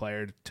picking a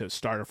player to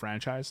start a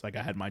franchise. Like,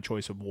 I had my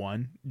choice of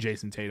one.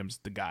 Jason Tatum's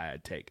the guy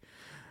I'd take.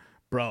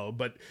 Bro,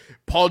 but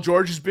Paul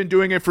George has been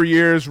doing it for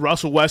years.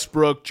 Russell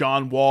Westbrook,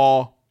 John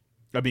Wall.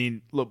 I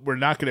mean, look, we're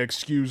not going to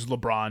excuse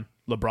LeBron.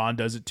 LeBron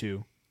does it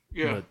too.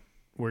 Yeah. But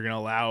we're going to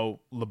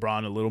allow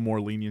LeBron a little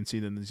more leniency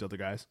than these other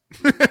guys.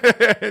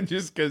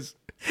 Just because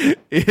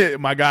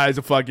my guy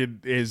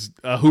is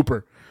a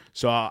hooper.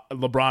 So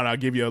LeBron, I'll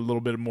give you a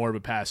little bit more of a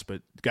pass,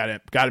 but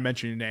gotta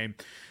mention your name.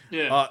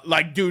 Yeah.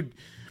 Dude,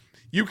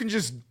 you can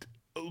just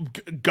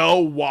go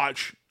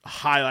watch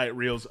highlight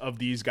reels of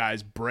these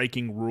guys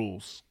breaking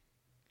rules.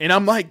 And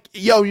I'm like,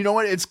 yo, you know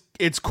what?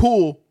 It's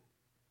cool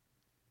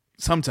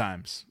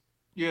sometimes.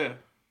 Yeah.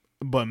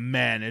 But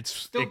man, it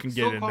can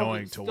get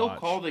annoying to watch. Still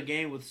call the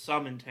game with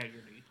some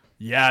integrity.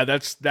 Yeah,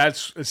 that's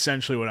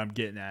essentially what I'm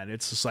getting at.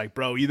 It's just like,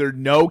 bro, either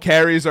no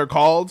carries are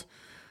called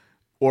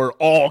or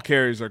all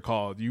carries are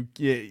called. You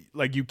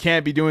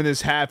can't be doing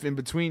this half in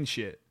between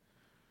shit.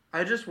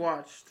 I just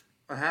watched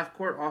a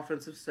half-court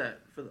offensive set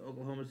for the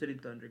Oklahoma City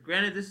Thunder.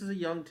 Granted, this is a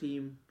young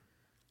team,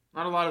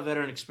 not a lot of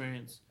veteran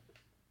experience.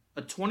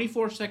 A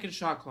 24-second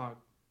shot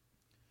clock.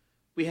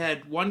 We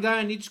had one guy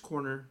on each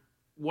corner,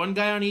 one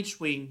guy on each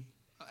wing,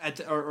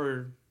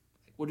 or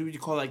what do you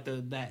call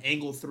that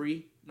angle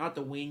three? Not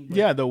the wing. But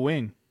yeah, the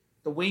wing.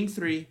 The wing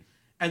three,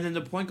 and then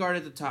the point guard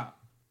at the top.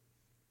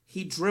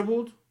 He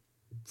dribbled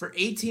for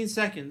 18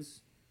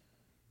 seconds,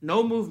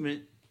 no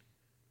movement,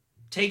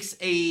 takes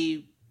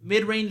a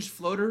mid-range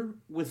floater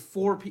with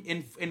four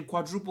in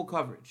quadruple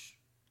coverage.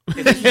 If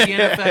this was the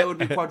NFL, it would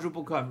be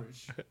quadruple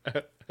coverage.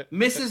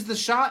 Misses the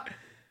shot.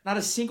 Not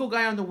a single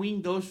guy on the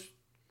wing goes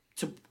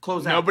to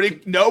close out.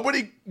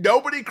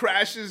 Nobody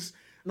crashes.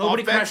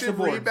 Nobody crashed the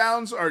boards.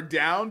 Rebounds are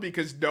down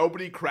because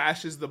nobody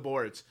crashes the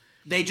boards.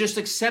 They just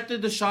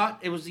accepted the shot.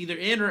 It was either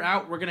in or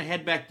out. We're going to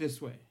head back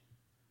this way.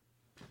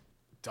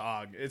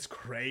 Dog, it's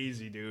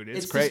crazy, dude.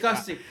 It's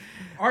disgusting.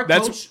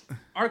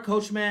 Our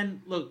coach,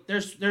 man. Look,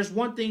 there's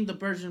one thing the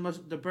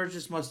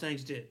Burgess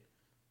Mustangs did.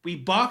 We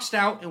boxed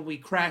out and we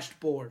crashed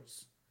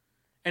boards.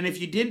 And if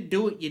you didn't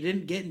do it, you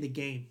didn't get in the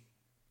game.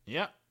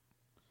 Yeah.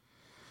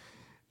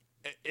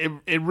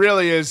 It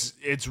really is.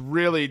 It's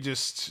really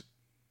just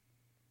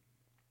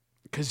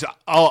because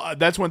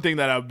that's one thing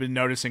that I've been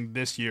noticing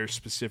this year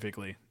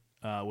specifically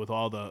with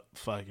all the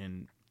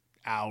fucking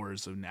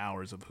hours and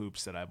hours of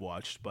hoops that I've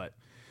watched, but.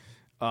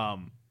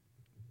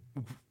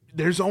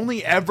 There's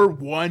only ever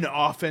one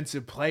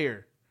offensive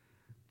player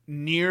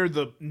near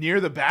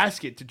the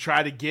basket to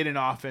try to get an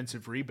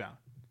offensive rebound.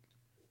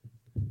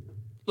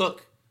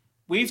 Look,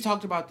 we've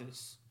talked about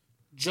this.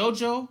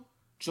 Joel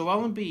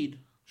Embiid.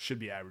 Should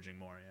be averaging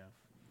more, yeah.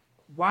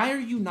 Why are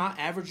you not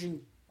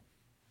averaging?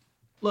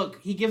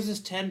 Look, he gives us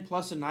 10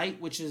 plus a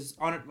night, which is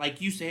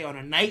like you say, on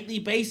a nightly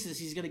basis,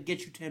 he's gonna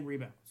get you 10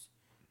 rebounds.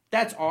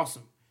 That's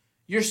awesome.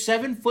 You're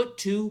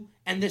 7'2"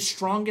 and the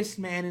strongest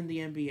man in the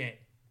NBA.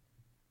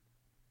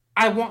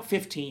 I want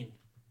 15.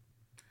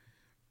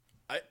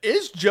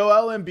 Is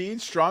Joel Embiid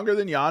stronger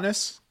than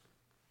Giannis?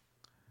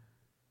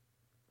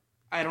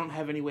 I don't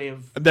have any way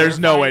of. There's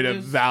no way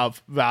to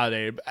this.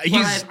 validate it.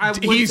 He's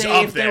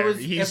up if there.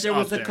 If there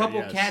was a couple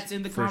yes. cats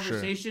in the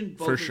conversation,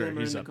 both of them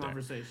are in the up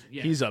conversation. There.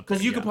 Yeah. He's up there.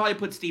 Because you could probably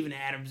put Steven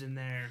Adams in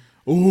there.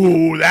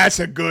 Ooh, that's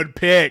a good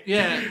pick.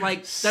 Yeah, like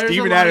there's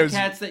Steven a lot Adams, of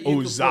cats that you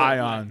could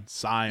Zion. put.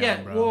 Zion,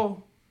 Yeah, bro.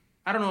 well,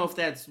 I don't know if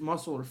that's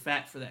muscle or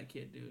fat for that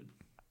kid, dude.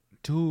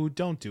 Dude,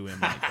 don't do him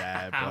like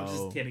that, bro. I'm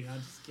just kidding.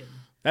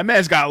 That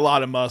man's got a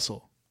lot of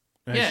muscle.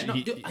 Yeah, no,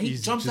 he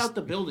jumps out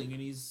the building and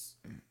he's,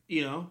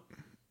 you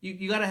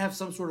got to have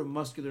some sort of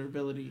muscular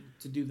ability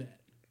to do that.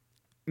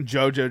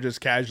 JoJo just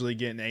casually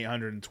getting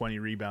 820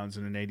 rebounds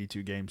in an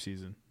 82 game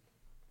season.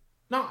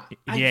 No,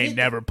 he ain't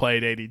never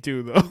played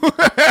 82 though.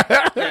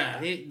 Yeah,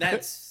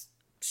 that's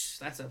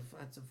a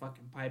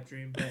fucking pipe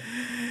dream. But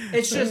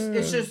it's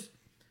just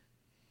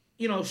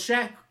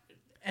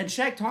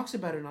Shaq talks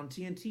about it on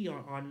TNT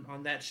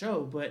on that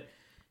show, but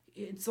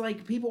it's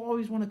like people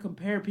always want to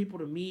compare people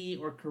to me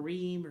or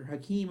Kareem or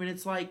Hakeem, and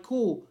it's like,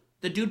 cool,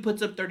 the dude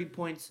puts up 30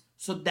 points,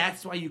 so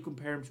that's why you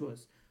compare him to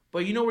us.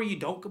 But you know where you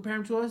don't compare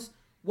him to us?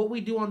 What we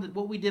did on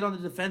the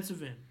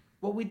defensive end,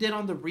 what we did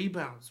on the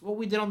rebounds, what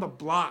we did on the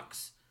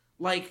blocks.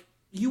 Like,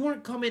 you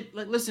weren't coming.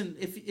 Like, listen,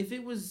 if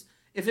it was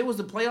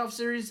the playoff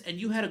series and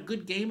you had a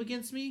good game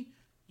against me,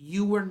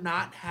 you were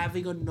not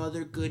having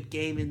another good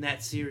game in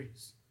that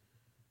series.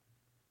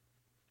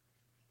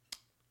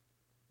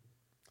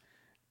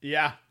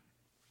 Yeah,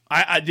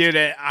 I did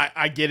it.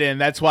 I get it, and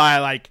that's why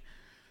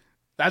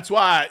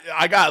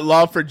I got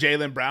love for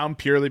Jaylen Brown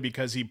purely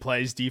because he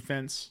plays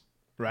defense,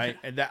 right?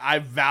 And that I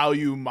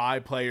value my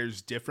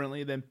players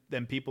differently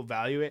than people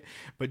value it.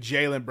 But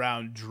Jaylen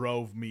Brown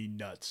drove me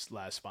nuts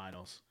last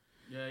finals.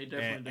 Yeah, he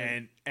definitely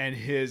did. And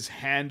his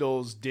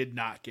handles did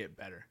not get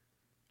better.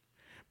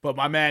 But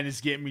my man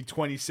is getting me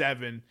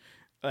 27,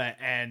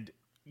 and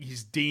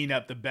he's D'ing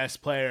up the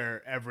best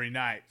player every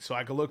night. So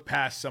I could look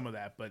past some of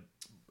that, but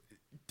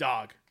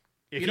dog,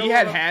 if he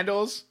had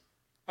handles.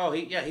 Oh,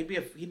 he'd be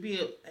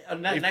a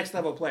next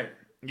level player.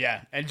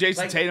 Yeah, and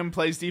Jason Tatum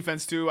plays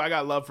defense too. I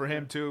got love for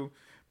him too.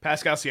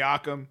 Pascal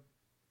Siakam.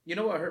 You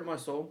know what hurt my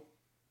soul?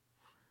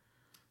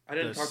 I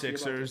didn't talk to you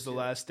about Sixers the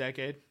last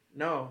decade.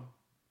 No,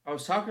 I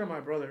was talking to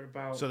my brother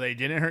about. So they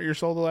didn't hurt your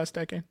soul the last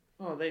decade?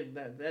 Oh, they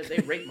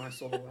raped my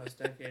soul the last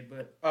decade.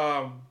 But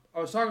I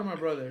was talking to my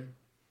brother,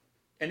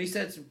 and he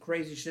said some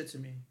crazy shit to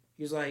me.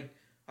 He's like,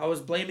 I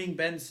was blaming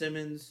Ben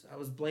Simmons. I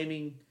was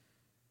blaming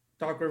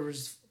Doc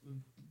Rivers'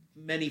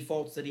 many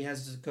faults that he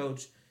has as a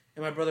coach.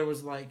 And my brother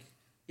was like,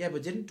 yeah,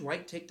 but didn't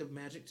Dwight take the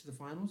Magic to the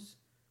finals?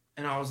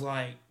 And I was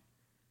like,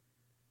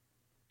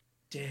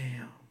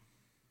 damn.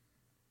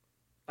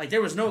 Like,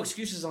 there was no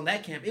excuses on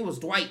that camp. It was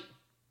Dwight.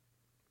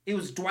 It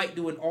was Dwight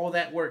doing all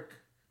that work.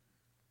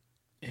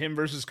 Him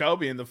versus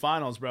Kobe in the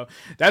finals, bro.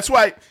 That's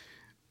why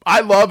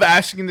I love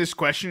asking this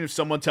question if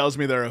someone tells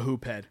me they're a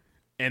hoop head.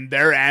 And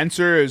their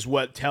answer is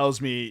what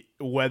tells me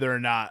whether or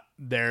not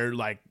they're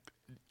like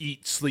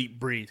eat, sleep,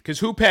 breathe. Because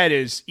hoop head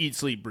is eat,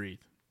 sleep, breathe.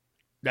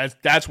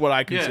 That's what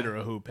I consider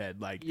a hoop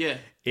head. Like,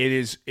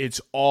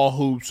 it's all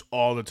hoops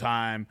all the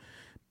time.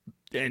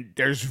 And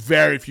there's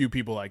very few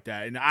people like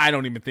that. And I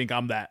don't even think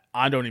I'm that.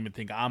 I'm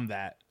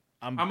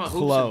a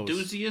close. Hoops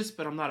enthusiast,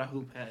 but I'm not a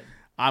hoop head.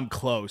 I'm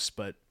close,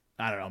 but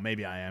I don't know.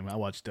 Maybe I am. I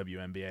watch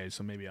WNBA,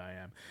 so maybe I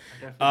am.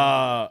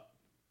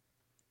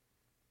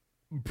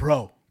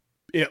 Bro,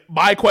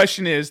 my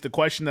question is, the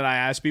question that I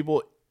ask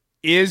people,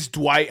 is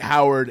Dwight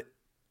Howard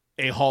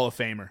a Hall of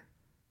Famer?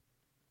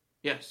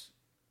 Yes.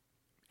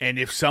 And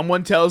if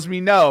someone tells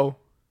me no,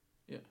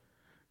 yeah,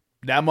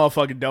 that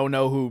motherfucker don't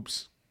know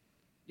hoops.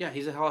 Yeah,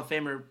 he's a Hall of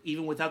Famer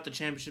even without the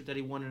championship that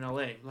he won in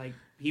LA. Like,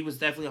 he was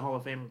definitely a Hall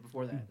of Famer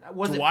before that.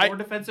 Was it 4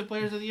 defensive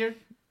players of the year?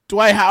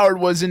 Dwight Howard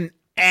was an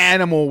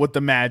animal with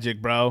the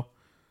Magic, bro.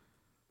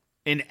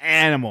 An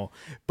animal.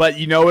 But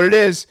you know what it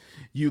is?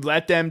 He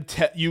let them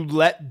tell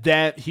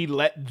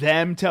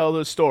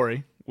the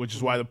story, which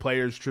is why the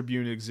Players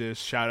Tribune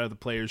exists. Shout out the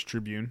Players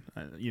Tribune.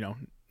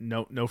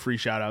 No free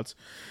shout outs.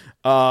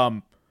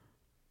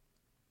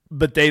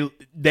 But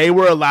they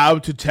were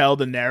allowed to tell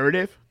the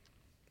narrative.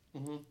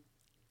 Mm-hmm.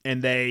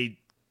 And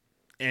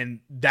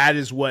that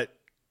is what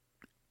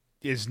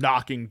is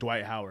knocking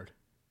Dwight Howard.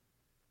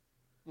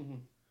 Mm-hmm.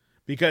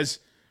 Because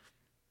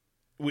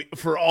so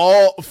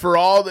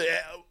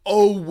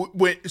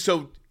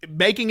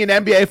making an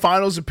NBA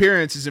Finals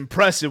appearance is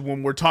impressive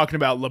when we're talking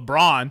about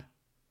LeBron,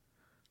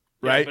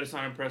 right? Yeah, but it's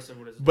not impressive.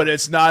 But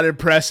it's not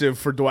impressive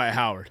for Dwight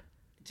Howard.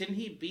 Didn't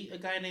he beat a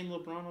guy named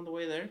LeBron on the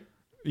way there?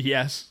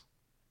 Yes.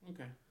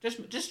 Okay,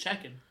 just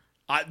checking.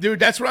 Dude,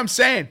 that's what I'm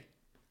saying.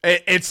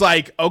 It's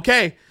like,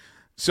 okay,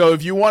 so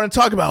if you want to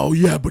talk about,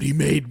 but he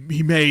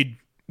made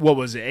what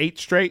was it? 8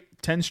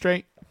 straight, 10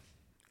 straight,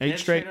 8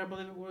 straight, I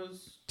believe it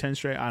was 10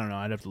 straight. I don't know.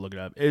 I'd have to look it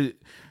up.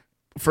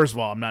 First of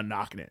all, I'm not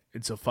knocking it.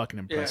 It's a fucking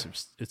impressive.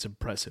 Yeah. It's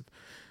impressive.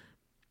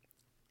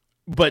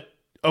 But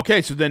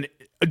okay, so then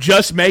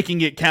just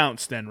making it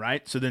counts then,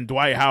 right? So then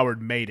Dwight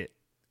Howard made it.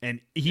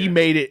 And he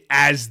made it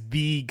as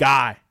the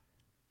guy.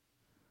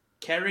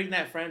 Carrying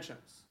that franchise.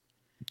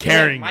 He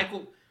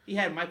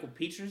had Michael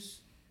Petras.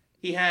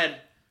 He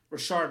had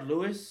Rashard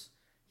Lewis.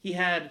 He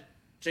had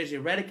J.J.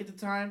 Redick at the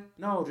time.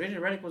 No, J.J.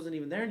 Redick wasn't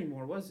even there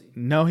anymore, was he?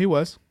 No, he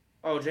was.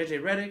 Oh, J.J.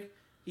 Redick.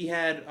 He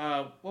had,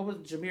 what was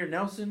it, Jameer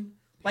Nelson?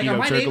 Like,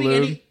 am I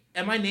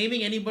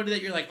naming anybody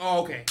that you're like,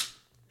 oh, okay.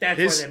 That's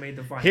why they made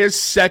the final. His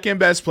second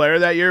best player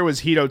that year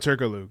was Hedo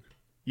Turkoglu.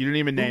 You didn't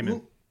even name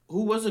him.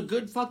 Who was a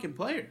good fucking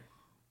player.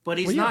 But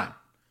he's not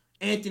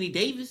Anthony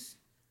Davis.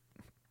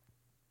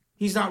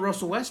 He's not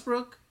Russell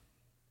Westbrook.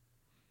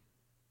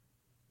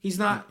 He's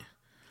not,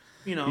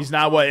 He's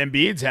not what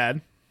Embiid's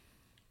had.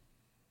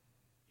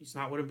 He's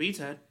not what Embiid's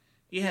had.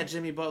 He had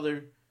Jimmy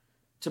Butler,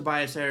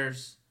 Tobias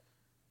Harris,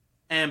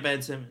 and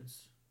Ben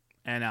Simmons.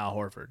 And Al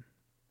Horford.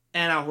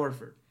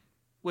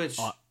 Which...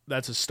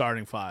 that's a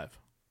starting 5.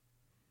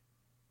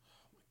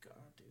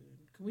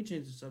 Can we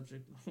change the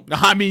subject?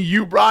 I mean,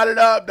 you brought it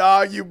up,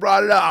 dog. You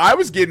brought it up. I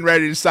was getting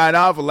ready to sign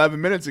off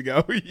 11 minutes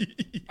ago.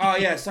 Oh,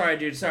 yeah. Sorry,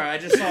 dude. Sorry. I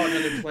just saw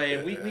another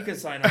play. We could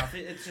sign off.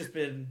 It's just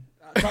been...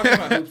 talking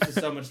about hoops is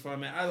so much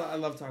fun, man. I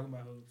love talking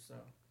about hoops. So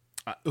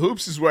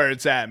hoops is where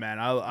it's at, man.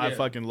 I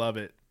fucking love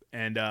it.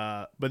 And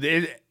but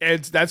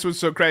that's what's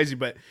so crazy.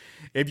 But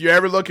if you're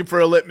ever looking for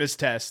a litmus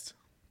test,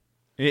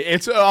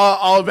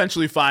 I'll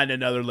eventually find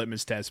another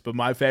litmus test. But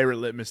my favorite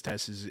litmus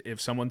test is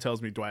if someone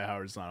tells me Dwight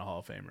Howard's not a Hall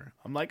of Famer.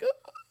 I'm like,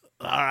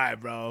 all right,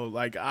 bro.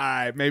 Like, all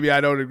right, maybe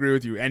I don't agree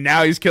with you. And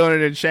now he's killing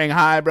it in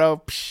Shanghai,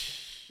 bro.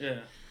 Yeah.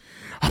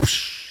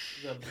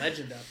 He's a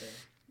legend out there.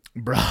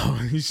 Bro,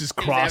 he's just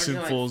crossing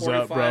fools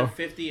up, bro.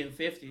 50 and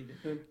 50,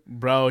 dude.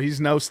 Bro, he's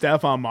no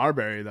Stephon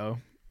Marbury, though.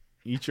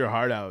 Eat your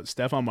heart out.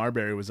 Stephon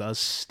Marbury was a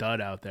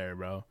stud out there,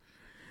 bro.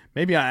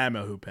 Maybe I am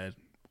a hoop head.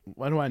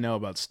 What do I know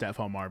about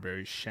Stephon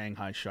Marbury's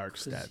Shanghai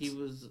Sharks stats? He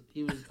was.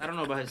 I don't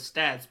know about his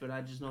stats, but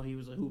I just know he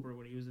was a hooper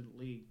when he was in the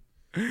league.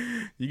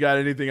 You got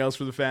anything else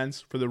for the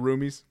fans, for the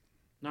roomies?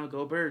 No,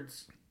 go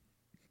Birds.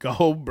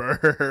 Go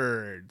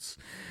Birds.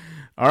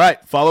 All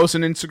right, follow us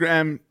on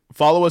Instagram.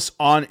 Follow us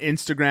on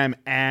Instagram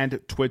and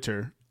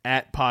Twitter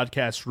at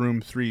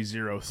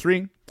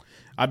podcastroom303.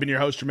 I've been your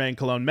host, Jermaine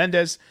Colon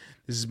Mendez.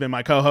 This has been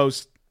my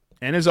co-host,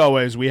 and as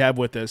always, we have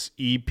with us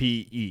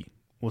EPE.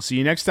 We'll see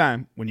you next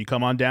time when you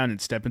come on down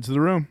and step into the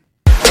room.